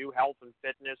there to do health and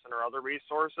fitness and our other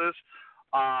resources.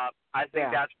 I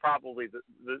think that's probably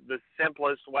the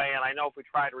simplest way, and I know if we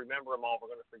try to remember them all, we're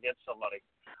going to forget somebody.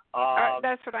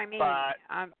 That's what I mean. But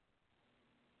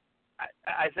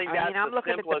I think that's I'm the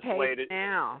looking simplest at the way page to.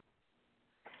 now.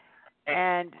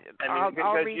 And I'll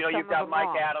read some you've got of them Mike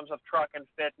all. Adams of Truck and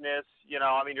Fitness.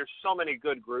 There's so many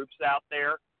good groups out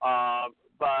there.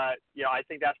 But I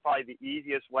think that's probably the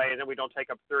easiest way, and then we don't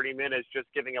take up 30 minutes just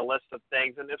giving a list of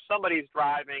things. And if somebody's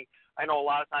driving, I know a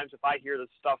lot of times if I hear this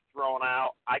stuff thrown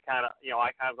out, I kind of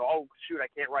go, oh shoot, I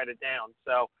can't write it down.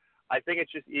 So I think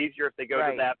it's just easier if they go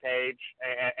to that page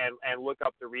and look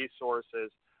up the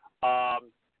resources.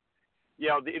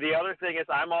 The other thing is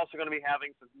I'm also going to be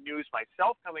having some news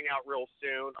myself coming out real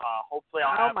soon. Hopefully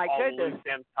I'll have all the loose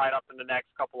ends tied up in the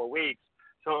next couple of weeks.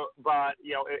 So, but,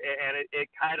 it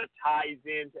kind of ties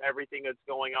into everything that's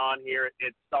going on here.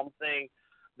 It's something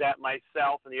that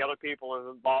myself and the other people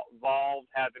involved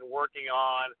have been working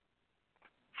on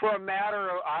for a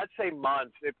matter of, I'd say,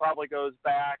 months. It probably goes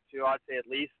back to, I'd say, at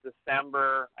least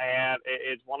December, and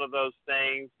it's one of those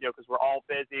things, because we're all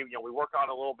busy. We work on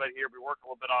it a little bit here, we work a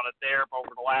little bit on it there, but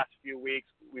over the last few weeks,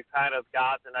 we've kind of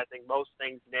gotten, I think, most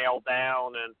things nailed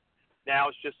down, and now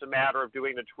it's just a matter of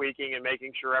doing the tweaking and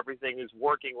making sure everything is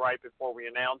working right before we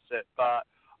announce it. But,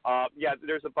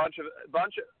 there's a bunch of,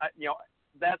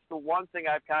 that's the one thing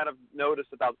I've kind of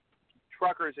noticed about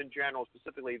truckers in general,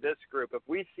 specifically this group. If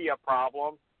we see a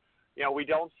problem, we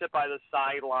don't sit by the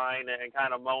sideline and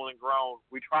kind of moan and groan.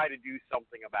 We try to do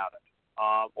something about it.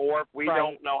 Or if we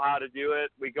don't know how to do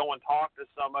it, we go and talk to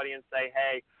somebody and say,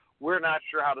 hey, we're not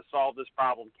sure how to solve this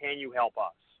problem. Can you help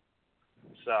us?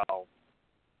 So.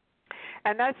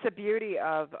 And that's the beauty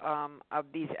of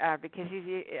these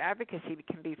advocacy. Advocacy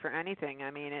can be for anything.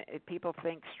 I mean, people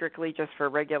think strictly just for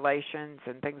regulations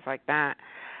and things like that,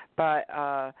 but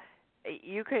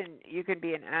you can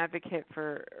be an advocate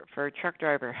for truck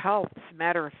driver health. As a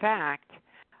matter of fact,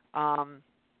 I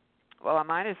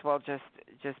might as well just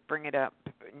bring it up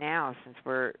now since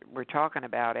we're talking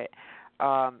about it.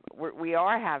 We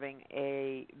are having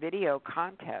a video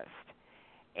contest.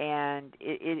 And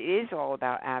it is all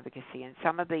about advocacy, and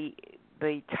some of the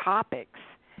topics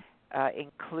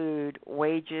include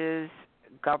wages,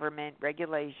 government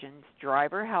regulations,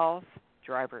 driver health,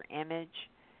 driver image,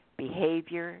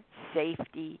 behavior,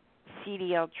 safety,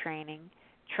 CDL training,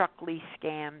 truck lease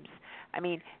scams. I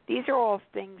mean, these are all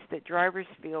things that drivers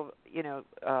feel,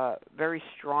 very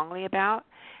strongly about.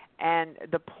 And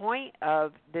the point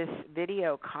of this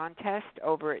video contest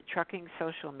over at Trucking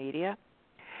Social Media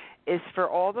is for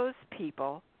all those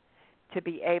people to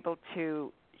be able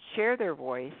to share their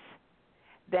voice,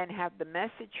 then have the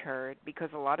message heard, because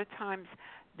a lot of times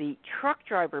the truck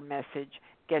driver message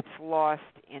gets lost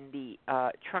in the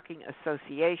trucking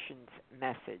association's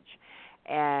message.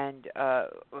 And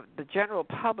the general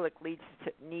public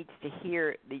needs to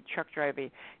hear the truck driving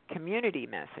community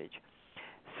message.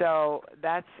 So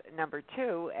that's number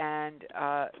 2. And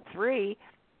 3,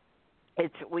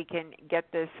 we can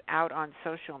get this out on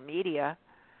social media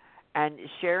and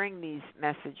sharing these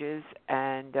messages,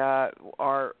 and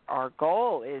our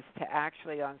goal is to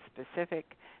actually on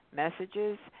specific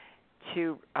messages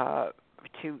to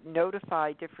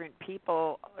notify different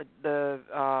people, the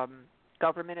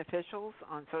government officials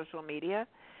on social media,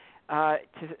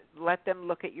 to let them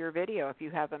look at your video. If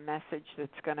you have a message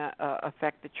that's going to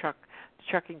affect the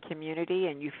trucking community,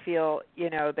 and you feel,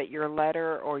 that your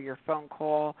letter or your phone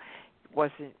call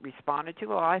wasn't responded to,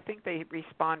 well, I think they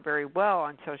respond very well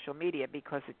on social media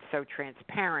because it's so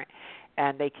transparent,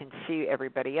 and they can see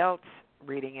everybody else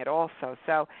reading it also.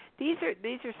 So these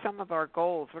are some of our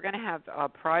goals. We're going to have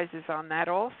prizes on that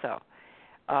also,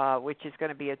 which is going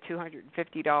to be a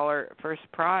 $250 first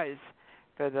prize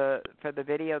for the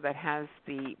video that has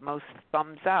the most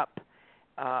thumbs up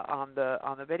on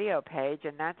the video page,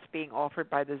 and that's being offered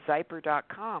by the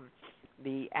Zyper.com,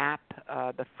 the app,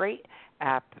 the freight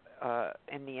app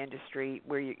in the industry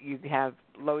where you have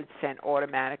loads sent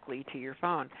automatically to your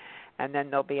phone. And then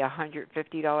there'll be a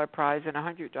 $150 prize and a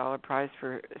 $100 prize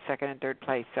for second and third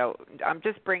place. So I'm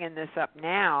just bringing this up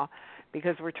now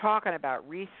because we're talking about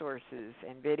resources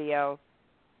and video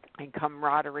and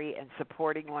camaraderie and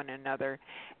supporting one another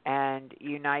and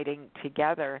uniting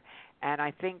together. And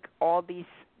I think all these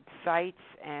sites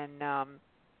and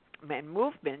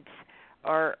movements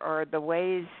are the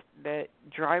ways that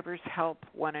drivers help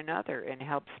one another and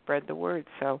help spread the word.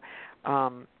 So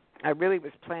I really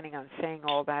was planning on saying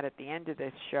all that at the end of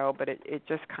this show, but it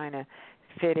just kind of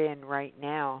fit in right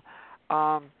now.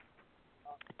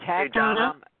 Hey,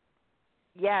 Donna?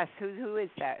 Yes, who is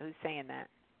that? Who's saying that?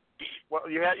 Well,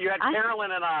 you had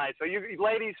Carolyn and I. So you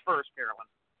ladies first, Carolyn.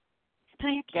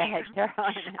 Thank you. Go ahead,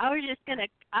 Carolyn.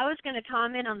 I was gonna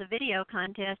comment on the video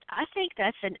contest. I think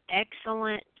that's an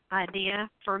excellent idea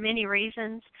for many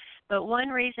reasons. But one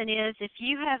reason is if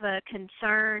you have a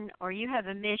concern or you have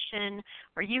a mission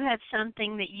or you have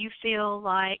something that you feel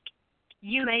like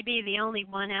you may be the only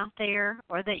one out there,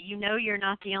 or that you're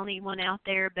not the only one out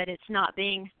there, but it's not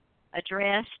being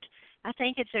addressed, I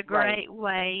think it's a great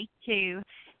way to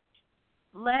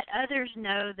let others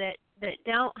know that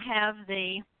don't have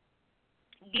the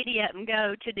giddy up and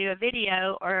go to do a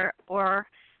video or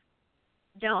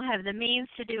don't have the means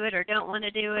to do it or don't want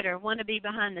to do it or want to be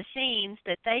behind the scenes,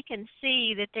 that they can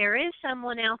see that there is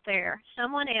someone out there,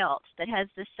 someone else that has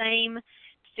the same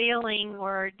feeling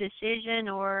or decision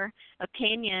or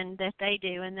opinion that they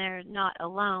do, and they're not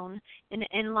alone.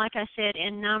 And like I said,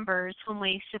 in numbers, when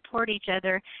we support each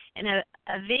other, and a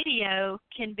video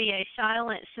can be a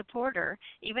silent supporter,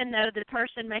 even though the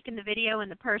person making the video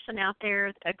and the person out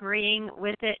there agreeing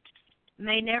with it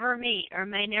may never meet or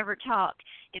may never talk,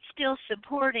 it's still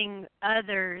supporting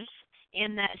others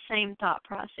in that same thought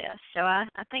process. So I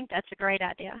think that's a great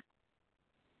idea.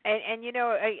 And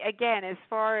again, as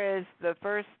far as the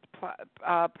first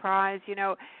prize,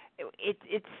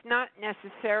 it's not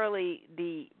necessarily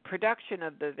the production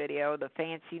of the video, the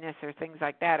fanciness or things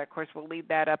like that. Of course, we'll leave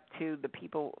that up to the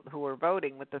people who are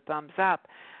voting with the thumbs up.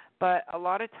 But a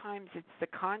lot of times it's the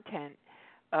content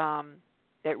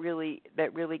that really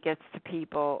gets to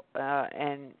people,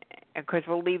 and of course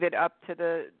we'll leave it up to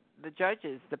the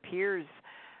judges, the peers.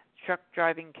 Truck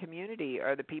driving community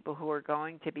are the people who are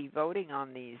going to be voting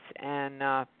on these, and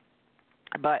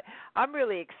but I'm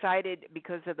really excited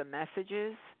because of the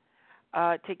messages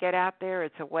to get out there.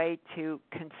 It's a way to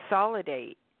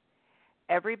consolidate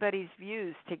everybody's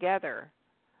views together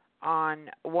on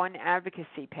one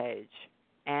advocacy page,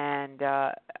 and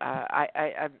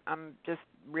I'm just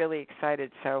really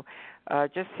excited. So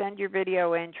just send your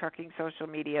video in, Trucking Social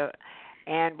Media.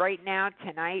 And right now,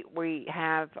 tonight, we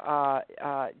have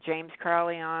James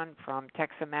Crowley on from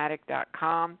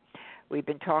Texomatic.com. We've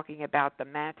been talking about the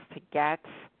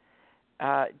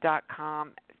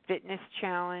Mats2Gats.com fitness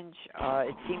challenge.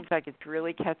 It seems like it's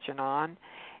really catching on.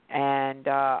 And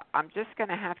I'm just going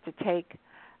to have to take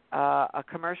a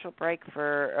commercial break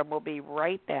and we'll be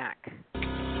right back.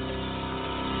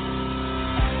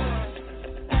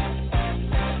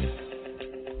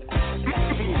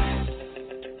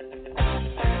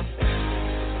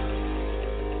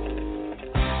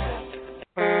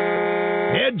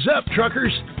 Heads up,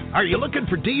 truckers. Are you looking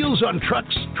for deals on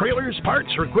trucks, trailers, parts,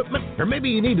 or equipment? Or maybe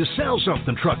you need to sell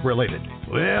something truck-related?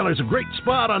 Well, there's a great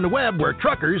spot on the web where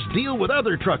truckers deal with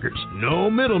other truckers. No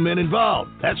middlemen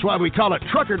involved. That's why we call it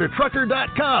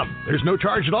trucker-to-trucker.com. There's no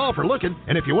charge at all for looking,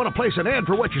 and if you want to place an ad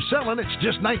for what you're selling, it's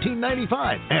just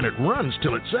 $19.95, and it runs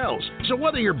till it sells. So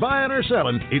whether you're buying or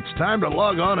selling, it's time to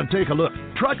log on and take a look.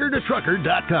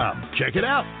 Trucker-to-trucker.com. Check it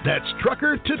out. That's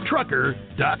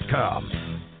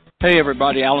trucker-to-trucker.com. Hey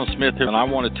everybody, Alan Smith here, and I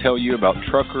want to tell you about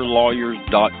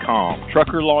TruckerLawyers.com.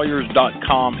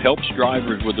 TruckerLawyers.com helps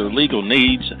drivers with their legal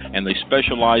needs, and they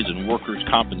specialize in workers'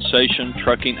 compensation,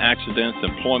 trucking accidents,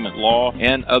 employment law,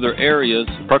 and other areas.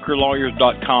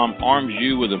 TruckerLawyers.com arms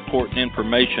you with important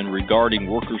information regarding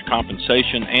workers'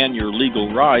 compensation and your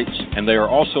legal rights, and they are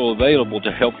also available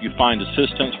to help you find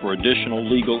assistance for additional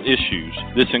legal issues.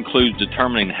 This includes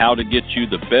determining how to get you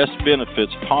the best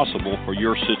benefits possible for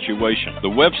your situation. The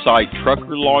website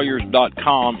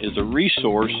TruckerLawyers.com is a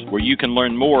resource where you can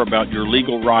learn more about your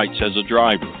legal rights as a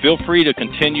driver. Feel free to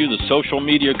continue the social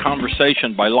media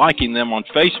conversation by liking them on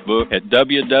Facebook at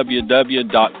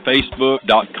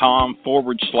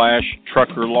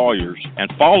www.facebook.com/TruckerLawyers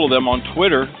and follow them on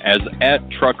Twitter as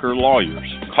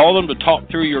 @TruckerLawyers. Call them to talk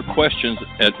through your questions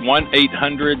at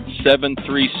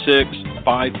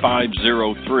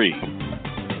 1-800-736-5503.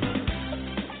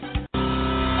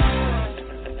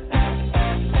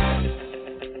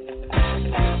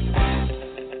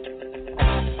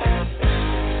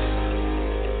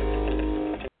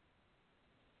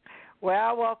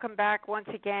 Well, welcome back once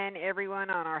again,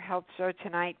 everyone, on our health show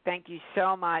tonight. Thank you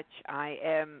so much.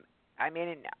 I'm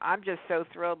just so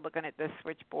thrilled looking at this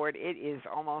switchboard. It is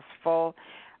almost full.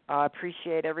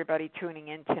 Appreciate everybody tuning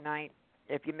in tonight.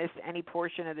 If you missed any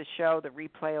portion of the show, the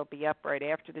replay will be up right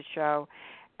after the show,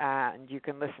 and you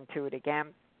can listen to it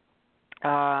again.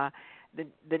 The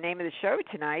name of the show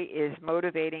tonight is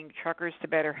Motivating Truckers to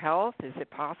Better Health. Is it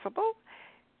possible?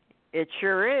 It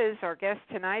sure is. Our guest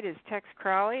tonight is Tex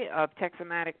Crowley of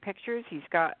Texomatic Pictures. He's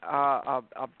got a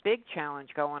big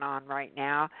challenge going on right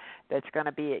now that's going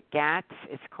to be at GATS.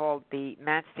 It's called the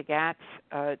Mats to GATS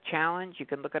Challenge. You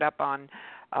can look it up on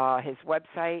his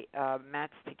website,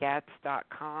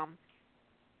 matstogats.com,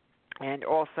 and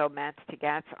also Mats to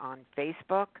GATS on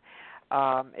Facebook.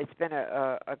 It's been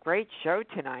a great show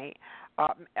tonight.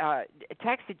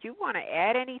 Tex, did you want to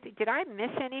add anything? Did I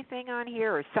miss anything on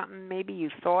here, or something maybe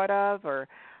you thought of, or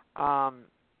I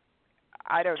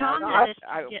don't know.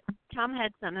 Tom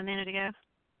had something a minute ago.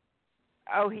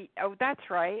 Oh,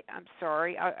 that's right. I'm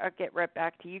sorry. I'll get right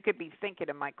back to you. You could be thinking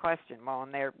of my question while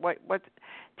I'm there. What?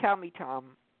 Tell me,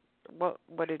 Tom. What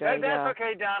did I? That's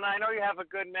okay, Donna. I know you have a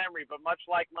good memory, but much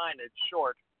like mine, it's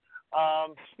short.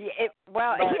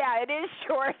 It is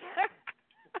short.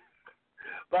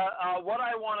 But what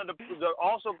I wanted to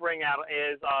also bring out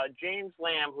is James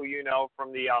Lamb, who you know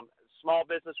from the Small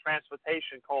Business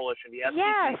Transportation Coalition, the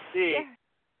SBTC,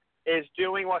 is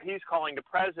doing what he's calling the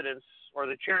President's or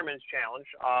the Chairman's Challenge.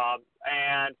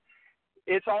 And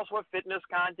it's also a fitness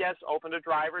contest open to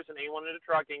drivers and anyone in the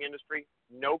trucking industry,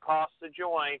 no cost to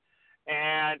join.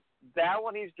 And that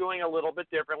one he's doing a little bit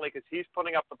differently because he's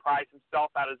putting up the prize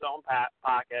himself out of his own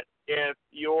pocket. If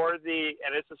you're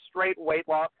and it's a straight weight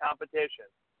loss competition.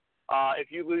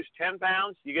 If you lose 10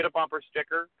 pounds, you get a bumper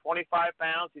sticker. 25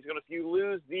 pounds, if you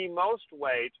lose the most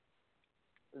weight,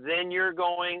 then you're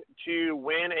going to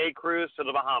win a cruise to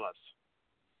the Bahamas.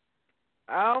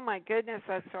 Oh my goodness,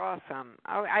 that's awesome!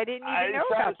 Oh, I didn't even know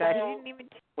about that.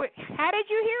 How did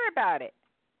you hear about it?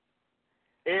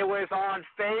 It was on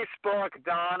Facebook,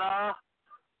 Donna.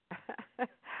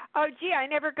 Oh, gee, I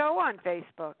never go on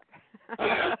Facebook.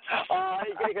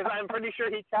 Because I'm pretty sure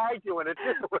he tagged you in it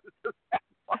too. But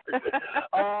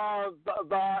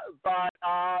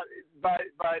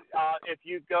if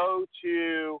you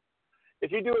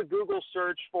do a Google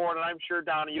search for it, and I'm sure,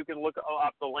 Donna, you can look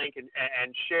up the link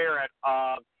and share it,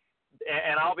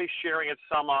 and I'll be sharing it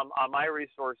some on my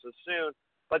resources soon.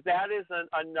 But that is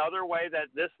another way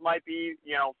that this might be,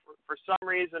 for some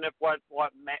reason, if what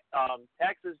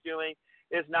Tex is doing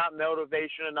is not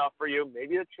motivation enough for you,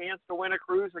 maybe a chance to win a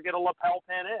cruise or get a lapel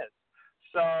pin is.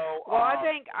 So, I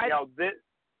think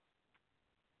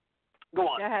go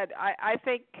on. Go ahead. I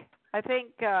think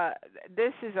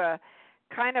this is a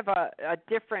kind of a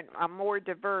different, a more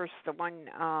diverse. The one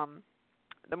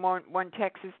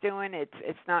Tex is doing.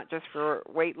 It's not just for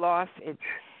weight loss.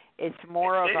 It's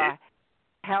more of a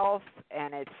health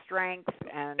and it's strength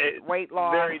and weight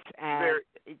loss Very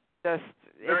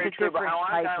true, but how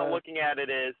I'm kind of looking at it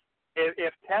is,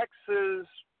 if Tex's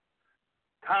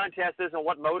contest isn't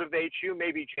what motivates you,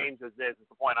 maybe change this is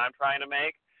the point I'm trying to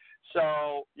make.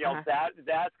 So,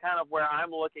 that's kind of where I'm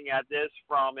looking at this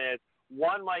from is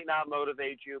one might not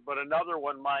motivate you, but another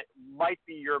one might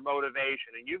be your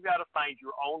motivation. And you've got to find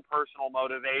your own personal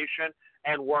motivation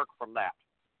and work from that.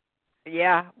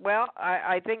 Yeah, well,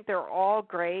 I think they're all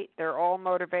great. They're all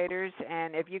motivators,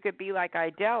 and if you could be like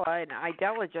Idella, and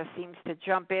Idella just seems to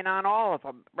jump in on all of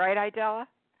them. Right, Idella?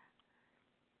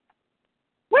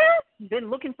 Well,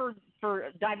 been looking for for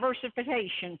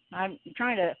diversification. I'm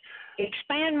trying to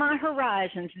expand my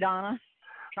horizons, Donna.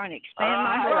 Trying to expand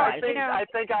my horizons. I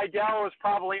think Idella was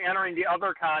probably entering the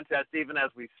other contest even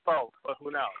as we spoke, but who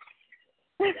knows?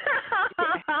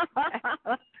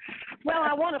 Well,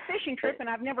 I want a fishing trip, and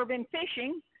I've never been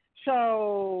fishing,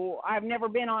 so I've never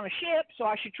been on a ship, so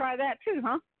I should try that too,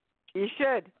 huh? You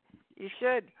should. You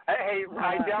should. Hey,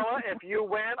 Idella, if you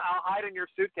win, I'll hide in your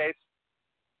suitcase.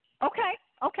 Okay.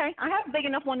 I have a big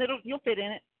enough one that you'll fit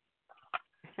in it.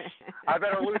 I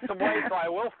better lose some weight so I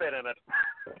will fit in it.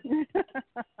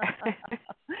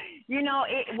 You know,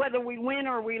 whether we win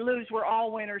or we lose, we're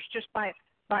all winners just by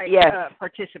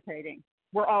participating.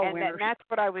 We're all winners. And that's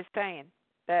what I was saying.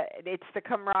 It's the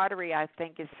camaraderie, I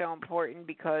think, is so important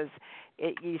because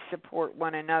you support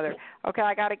one another. Okay,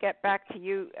 I got to get back to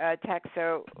you, Tex.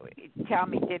 So tell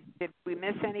me, did we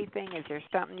miss anything? Is there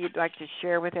something you'd like to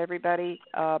share with everybody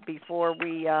before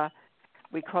we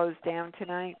close down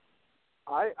tonight?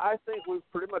 I think we've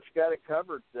pretty much got it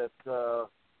covered. That the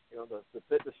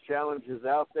fitness challenge is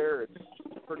out there. It's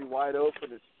pretty wide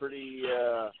open. It's pretty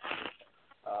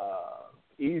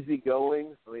easy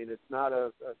going. I mean, it's not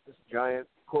this giant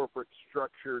corporate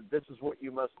structure. This is what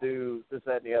you must do. This,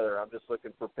 that, and the other. I'm just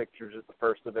looking for pictures at the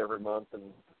first of every month, and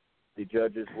the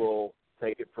judges will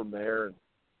take it from there and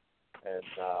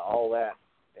all that.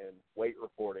 And weight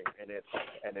reporting, and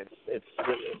it's as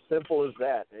simple as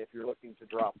that. If you're looking to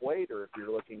drop weight, or if you're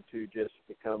looking to just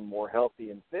become more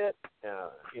healthy and fit,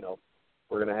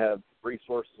 we're going to have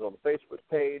resources on the Facebook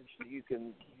page that you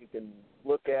can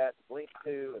look at, link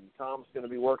to, and Tom's going to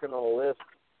be working on a list.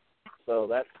 So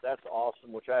that's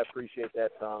awesome, which I appreciate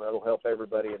that, Tom. That'll help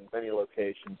everybody in many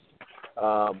locations.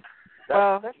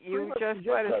 That's you just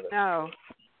let us know.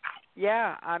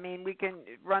 Yeah, I mean, we can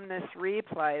run this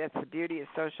replay. That's the beauty of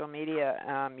social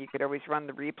media. You could always run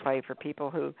the replay for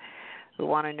people who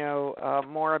want to know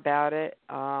more about it.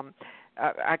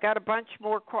 I got a bunch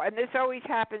more, and this always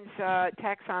happens,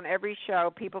 Tex, on every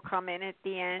show. People come in at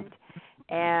the end,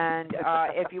 and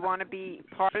if you want to be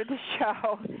part of the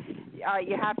show,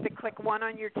 you have to click 1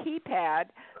 on your keypad.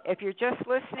 If you're just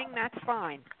listening, that's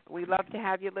fine. We love to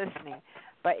have you listening.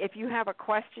 But if you have a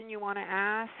question you want to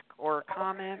ask or a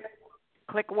comment,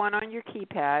 click 1 on your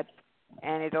keypad,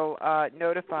 and it'll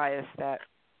notify us that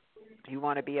you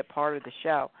want to be a part of the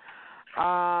show.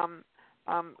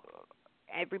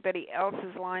 Everybody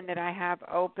else's line that I have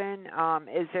open,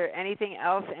 is there anything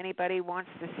else anybody wants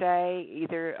to say,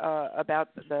 either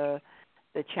about the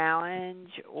challenge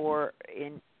or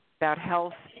about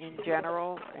health in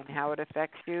general and how it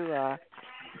affects you?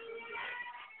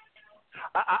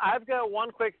 I've got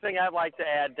one quick thing I'd like to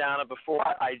add, Donna, before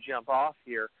I jump off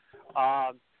here.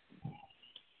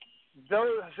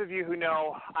 Those of you who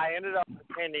know, I ended up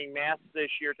attending Mass this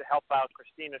year to help out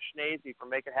Christina Schnese from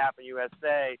Make It Happen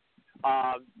USA.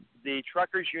 The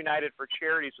Truckers United for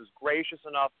Charities was gracious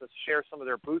enough to share some of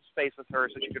their booth space with her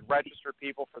so she could register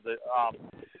people for the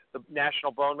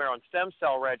National Bone Marrow and Stem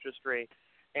Cell Registry.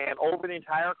 And over the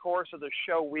entire course of the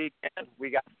show weekend, we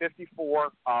got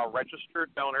 54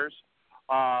 registered donors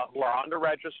who are on the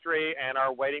registry and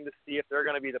are waiting to see if they're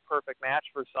going to be the perfect match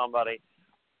for somebody.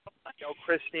 I know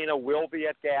Christina will be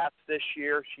at GATS this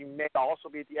year. She may also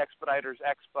be at the Expeditors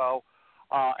Expo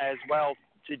as well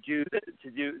to do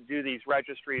these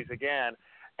registries again.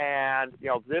 And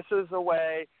this is a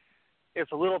way.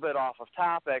 It's a little bit off of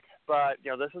topic, but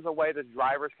this is a way that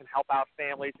drivers can help out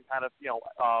families and kind of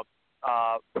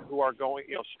who are going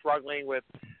struggling with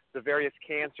the various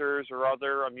cancers or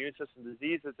other immune system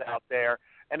diseases out there.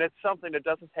 And it's something that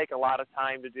doesn't take a lot of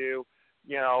time to do.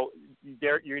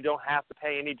 You don't have to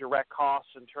pay any direct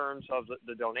costs in terms of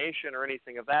the donation or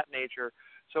anything of that nature.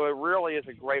 So it really is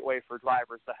a great way for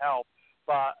drivers to help.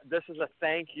 But this is a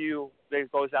thank you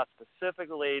that goes out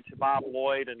specifically to Bob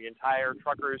Lloyd and the entire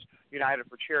Truckers United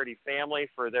for Charity family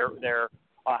for their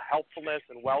helpfulness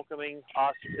and welcoming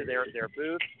us to their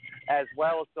booth, as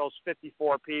well as those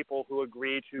 54 people who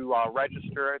agreed to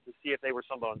register to see if they were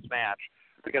someone's match.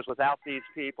 Because without these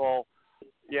people,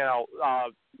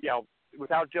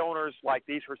 without donors like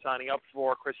these we're signing up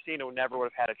for, Christina never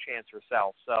would have had a chance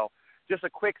herself. So just a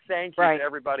quick thank you to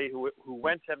everybody who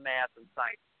went to Mass and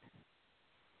signed.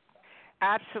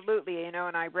 Absolutely, and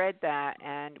I read that,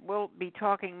 and we'll be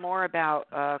talking more about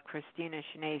Christina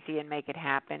Schnese and Make It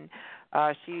Happen.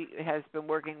 She has been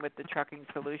working with the Trucking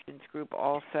Solutions Group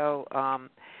also,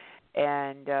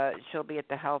 and she'll be at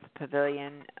the Health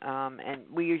Pavilion, and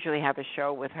we usually have a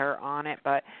show with her on it,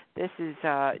 but this is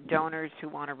donors who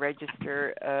want to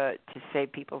register to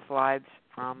save people's lives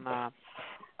from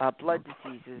blood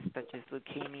diseases such as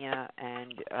leukemia,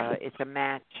 and it's a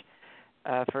match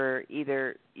for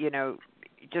either,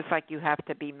 just like you have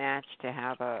to be matched to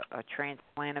have a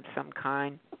transplant of some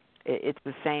kind. It's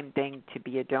the same thing to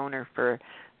be a donor for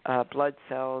blood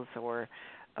cells or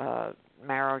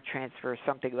marrow transfer,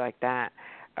 something like that.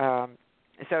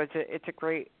 So it's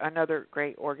another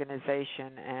great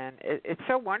organization, and it's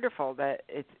so wonderful that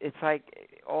it's like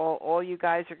all you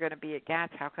guys are going to be at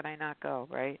GATS. How could I not go,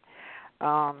 right?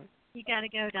 You got to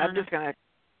go, Donna. I'm just going to.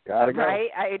 Gotta go.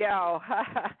 Right, I know.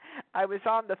 I was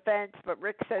on the fence, but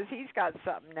Rick says he's got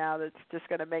something now that's just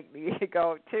going to make me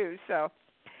go too. So,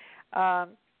 all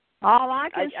I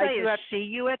can say is see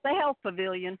you at the Health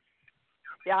Pavilion.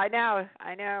 Yeah, I know.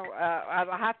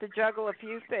 I'll have to juggle a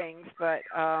few things, but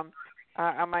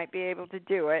I might be able to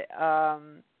do it.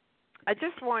 I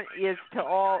just want is to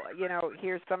all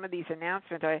hear some of these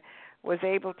announcements. I was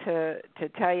able to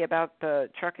tell you about the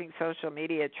trucking social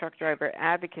media, truck driver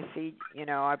advocacy.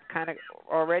 I've kind of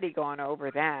already gone over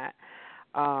that.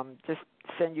 Just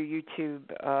send your YouTube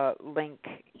link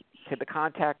to the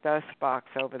contact us box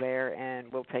over there,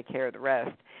 and we'll take care of the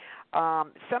rest.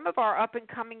 Some of our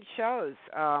up-and-coming shows,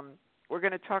 we're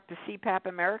going to talk to CPAP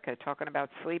America, talking about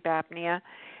sleep apnea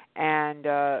and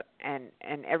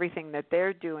everything that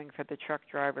they're doing for the truck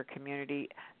driver community.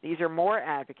 These are more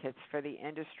advocates for the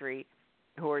industry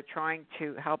who are trying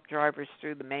to help drivers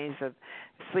through the maze of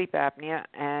sleep apnea,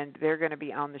 and they're going to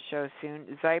be on the show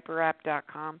soon.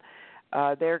 ZyperApp.com,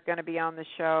 they're going to be on the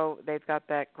show. They've got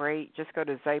that great. Just go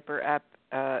to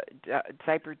Zyper.com,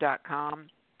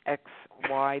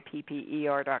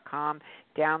 XYPPER.com.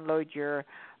 Download your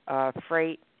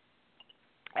freight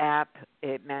app.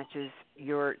 It matches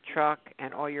your truck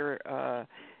and all your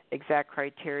exact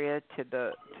criteria to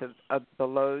the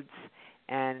loads,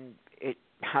 and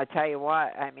I'll tell you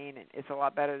what, it's a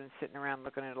lot better than sitting around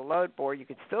looking at a load board. You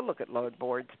could still look at load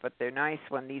boards, but they're nice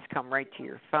when these come right to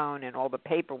your phone and all the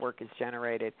paperwork is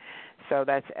generated. So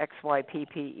that's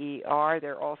XYPPER.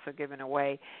 They're also giving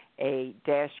away a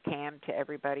dash cam to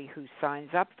everybody who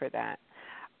signs up for that.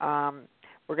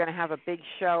 We're going to have a big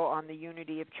show on the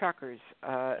unity of truckers.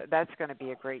 That's going to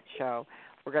be a great show.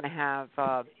 We're going to have,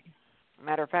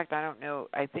 matter of fact, I don't know,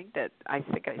 I think I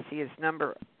see his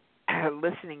number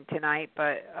listening tonight,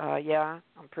 but yeah,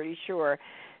 I'm pretty sure.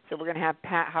 So we're going to have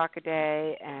Pat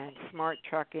Hockaday and Smart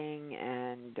Trucking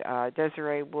and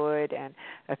Desiree Wood and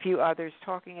a few others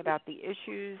talking about the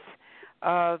issues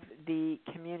of the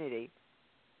community,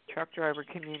 truck driver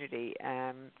community.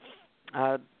 And,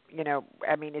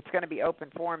 it's going to be open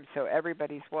forum, so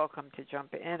everybody's welcome to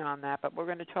jump in on that. But we're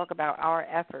going to talk about our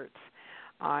efforts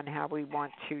on how we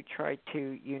want to try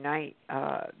to unite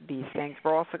these things.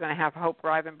 We're also going to have Hope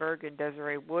Rivenberg and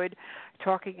Desiree Wood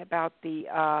talking about the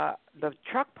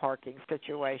truck parking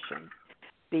situation,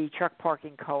 the Truck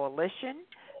Parking Coalition,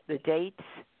 the dates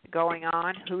going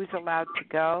on, who's allowed to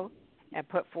go, and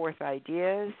put forth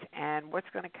ideas, and what's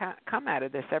going to come out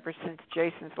of this. Ever since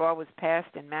Jason's Law was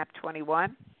passed in MAP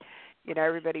 21,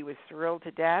 everybody was thrilled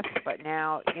to death, but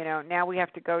now we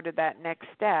have to go to that next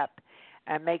step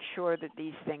and make sure that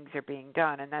these things are being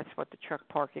done, and that's what the Truck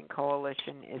Parking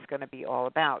Coalition is going to be all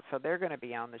about. So they're going to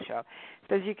be on the show.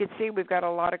 So as you can see, we've got a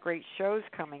lot of great shows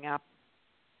coming up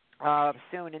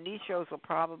soon, and these shows will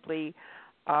probably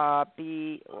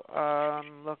be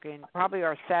probably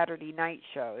our Saturday night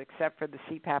show, except for the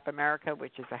CPAP America,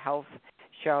 which is a health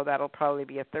show. That'll probably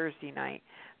be a Thursday night,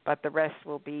 but the rest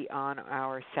will be on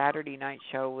our Saturday night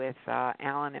show with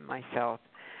Alan and myself.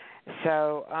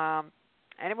 So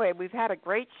anyway, we've had a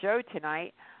great show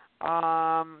tonight.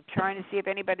 Trying to see if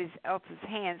anybody else's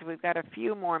hands. We've got a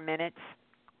few more minutes.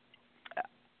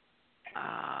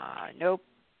 Nope.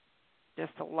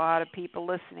 Just a lot of people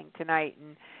listening tonight.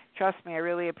 And trust me, I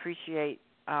really appreciate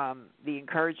the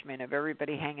encouragement of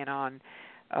everybody hanging on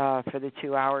for the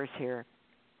 2 hours here.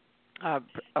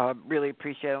 Really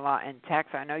appreciate it a lot. And Tex,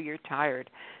 I know you're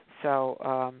tired.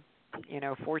 So,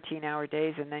 14-hour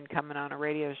days and then coming on a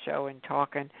radio show and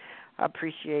talking. I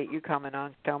appreciate you coming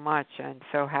on so much, and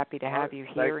so happy to have you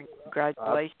here. And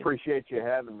congratulations! I appreciate you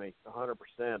having me 100%.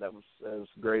 That was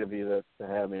great of you to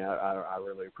have me. I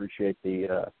really appreciate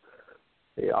the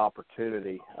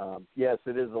opportunity. Yes,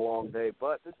 it is a long day,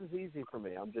 but this is easy for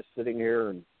me. I'm just sitting here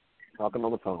and talking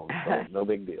on the phone, so no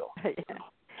big deal.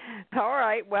 All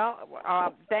right.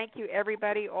 Well, thank you,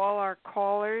 everybody, all our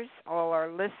callers, all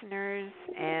our listeners,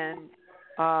 and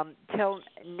till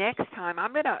next time,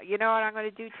 I'm gonna. You know what I'm gonna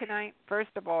do tonight?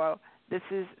 First of all, this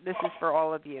is for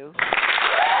all of you.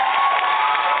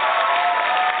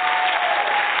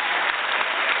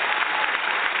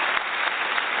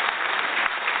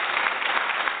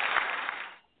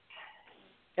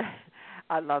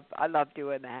 I love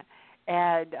doing that.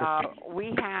 And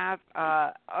we have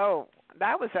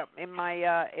that was up in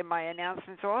my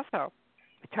announcements also.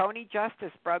 Tony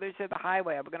Justice, Brothers of the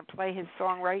Highway. I'm going to play his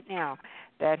song right now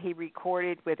that he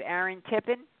recorded with Aaron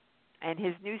Tippin, and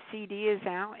his new CD is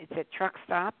out. It's at Truck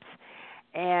Stops,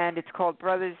 and it's called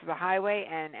Brothers of the Highway.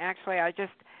 And actually, I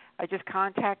just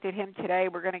contacted him today.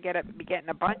 We're going to be getting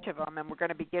a bunch of them, and we're going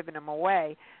to be giving them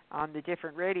away on the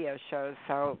different radio shows.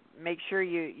 So make sure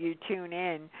you tune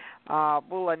in.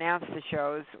 We'll announce the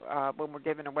shows when we're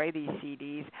giving away these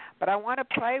CDs. But I want to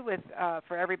play with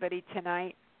for everybody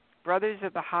tonight, Brothers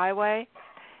of the Highway.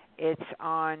 It's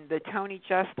on the Tony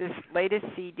Justice latest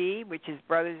CD, which is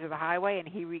Brothers of the Highway, and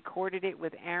he recorded it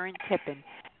with Aaron Tippin.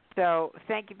 So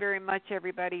thank you very much,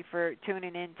 everybody, for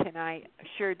tuning in tonight. I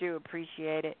sure do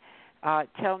appreciate it.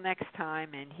 Till next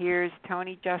time, and here's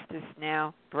Tony Justice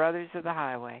now, Brothers of the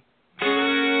Highway.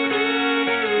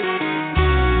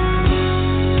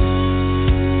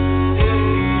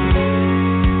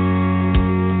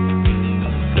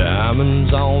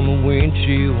 Diamonds on the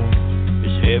windshield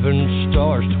as heaven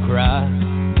starts to cry,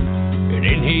 and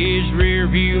in his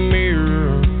rearview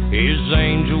mirror his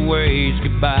angel waves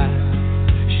goodbye.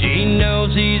 She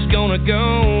knows he's gonna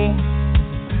go,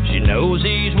 she knows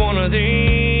he's one of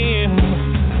them.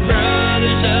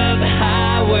 Brothers of the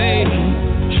highway,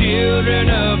 children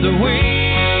of the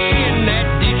wind.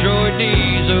 That Detroit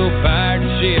diesel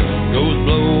pirate ship goes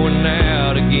blowing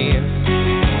out again,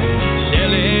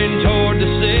 sailing toward the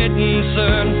setting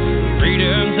sun.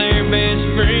 Freedom's their best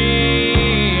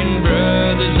friend.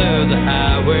 Brothers of the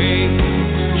highway,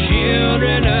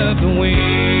 children of the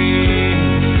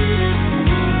wind.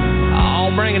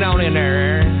 I'll bring it on in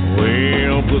there.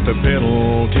 Well, put the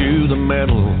pedal to the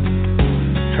metal,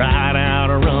 try it out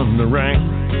or run the rain.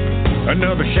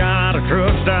 Another shot of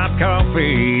truck stop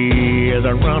coffee as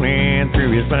I'm running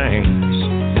through his veins.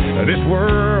 This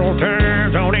world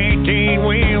turns on 18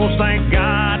 wheels, thank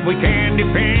God we can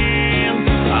depend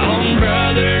on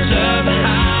brothers of the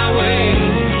highway,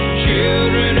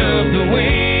 children of the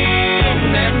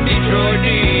wind. That Detroit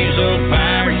diesel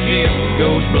pirate ship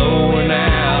goes blowing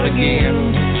out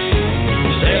again,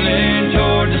 sailing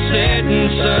toward the setting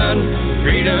sun.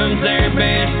 Freedom's their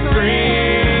best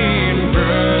friend.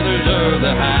 Brothers of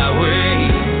the highway,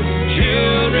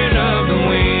 children of the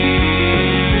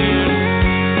wind.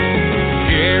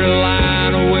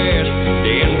 Carolina west,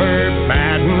 Denver,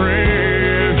 Baton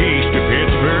Rouge, east of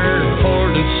Pittsburgh,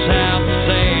 Portland south of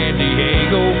San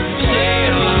Diego.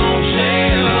 Sail on,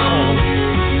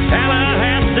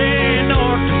 Tallahassee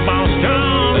north to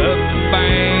Boston, up to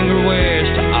Bangor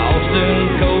west to Austin,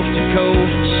 coast to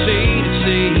coast, sea to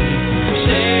sea.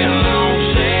 Sail on,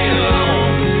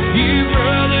 you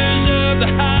brothers of the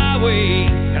highway,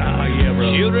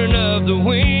 children of the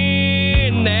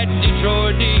wind. That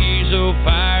Detroit diesel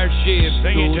fire ship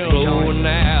goes blowing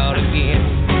out again,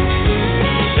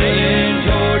 sailing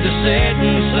toward the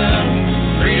setting sun.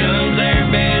 Freedom's their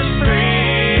best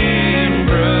friend.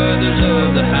 Brothers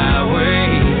of the highway,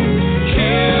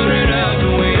 children of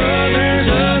the wind. Brothers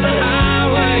of the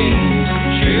highway,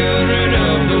 children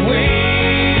of the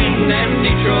wind. That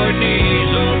Detroit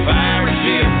diesel fire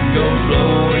ship goes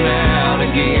blowing out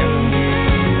again,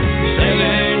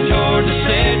 sailing toward the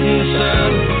setting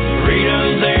sun.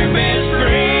 Freedom's their best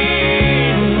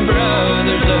friend.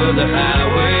 Brothers of the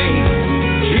highway,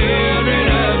 children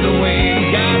of the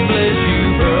wind. God bless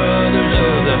you, brothers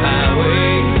of the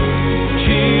highway,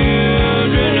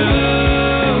 children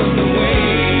of the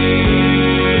wind.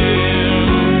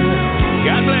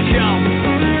 God bless y'all.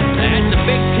 That's the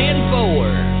Big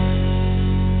 10-4.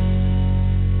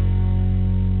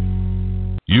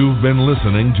 You've been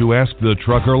listening to Ask the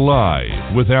Trucker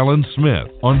Live with Alan Smith.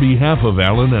 On behalf of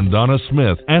Alan and Donna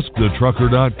Smith,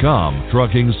 AskTheTrucker.com,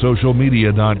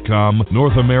 TruckingSocialMedia.com,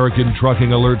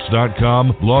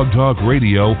 NorthAmericanTruckingAlerts.com, Blog Talk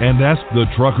Radio, and Ask the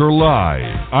Trucker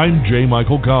Live. I'm J.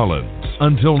 Michael Collins.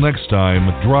 Until next time,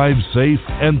 drive safe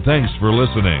and thanks for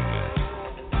listening.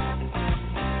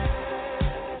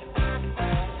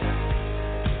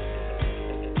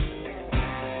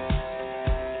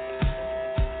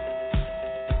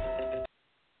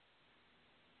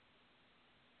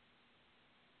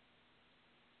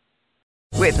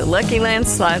 With the Lucky Land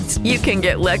Slots, you can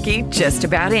get lucky just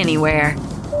about anywhere.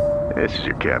 This is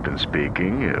your captain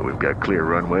speaking. We've got clear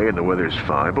runway and the weather's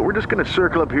fine, but we're just going to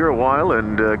circle up here a while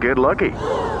and get lucky.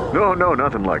 No,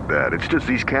 nothing like that. It's just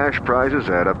these cash prizes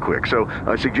add up quick. So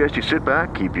I suggest you sit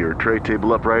back, keep your tray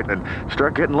table upright, and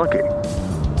start getting lucky.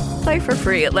 Play for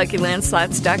free at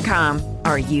LuckyLandSlots.com.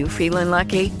 Are you feeling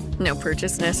lucky? No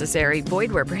purchase necessary.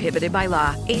 Void where prohibited by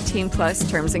law. 18+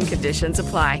 terms and conditions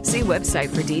apply. See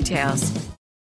website for details.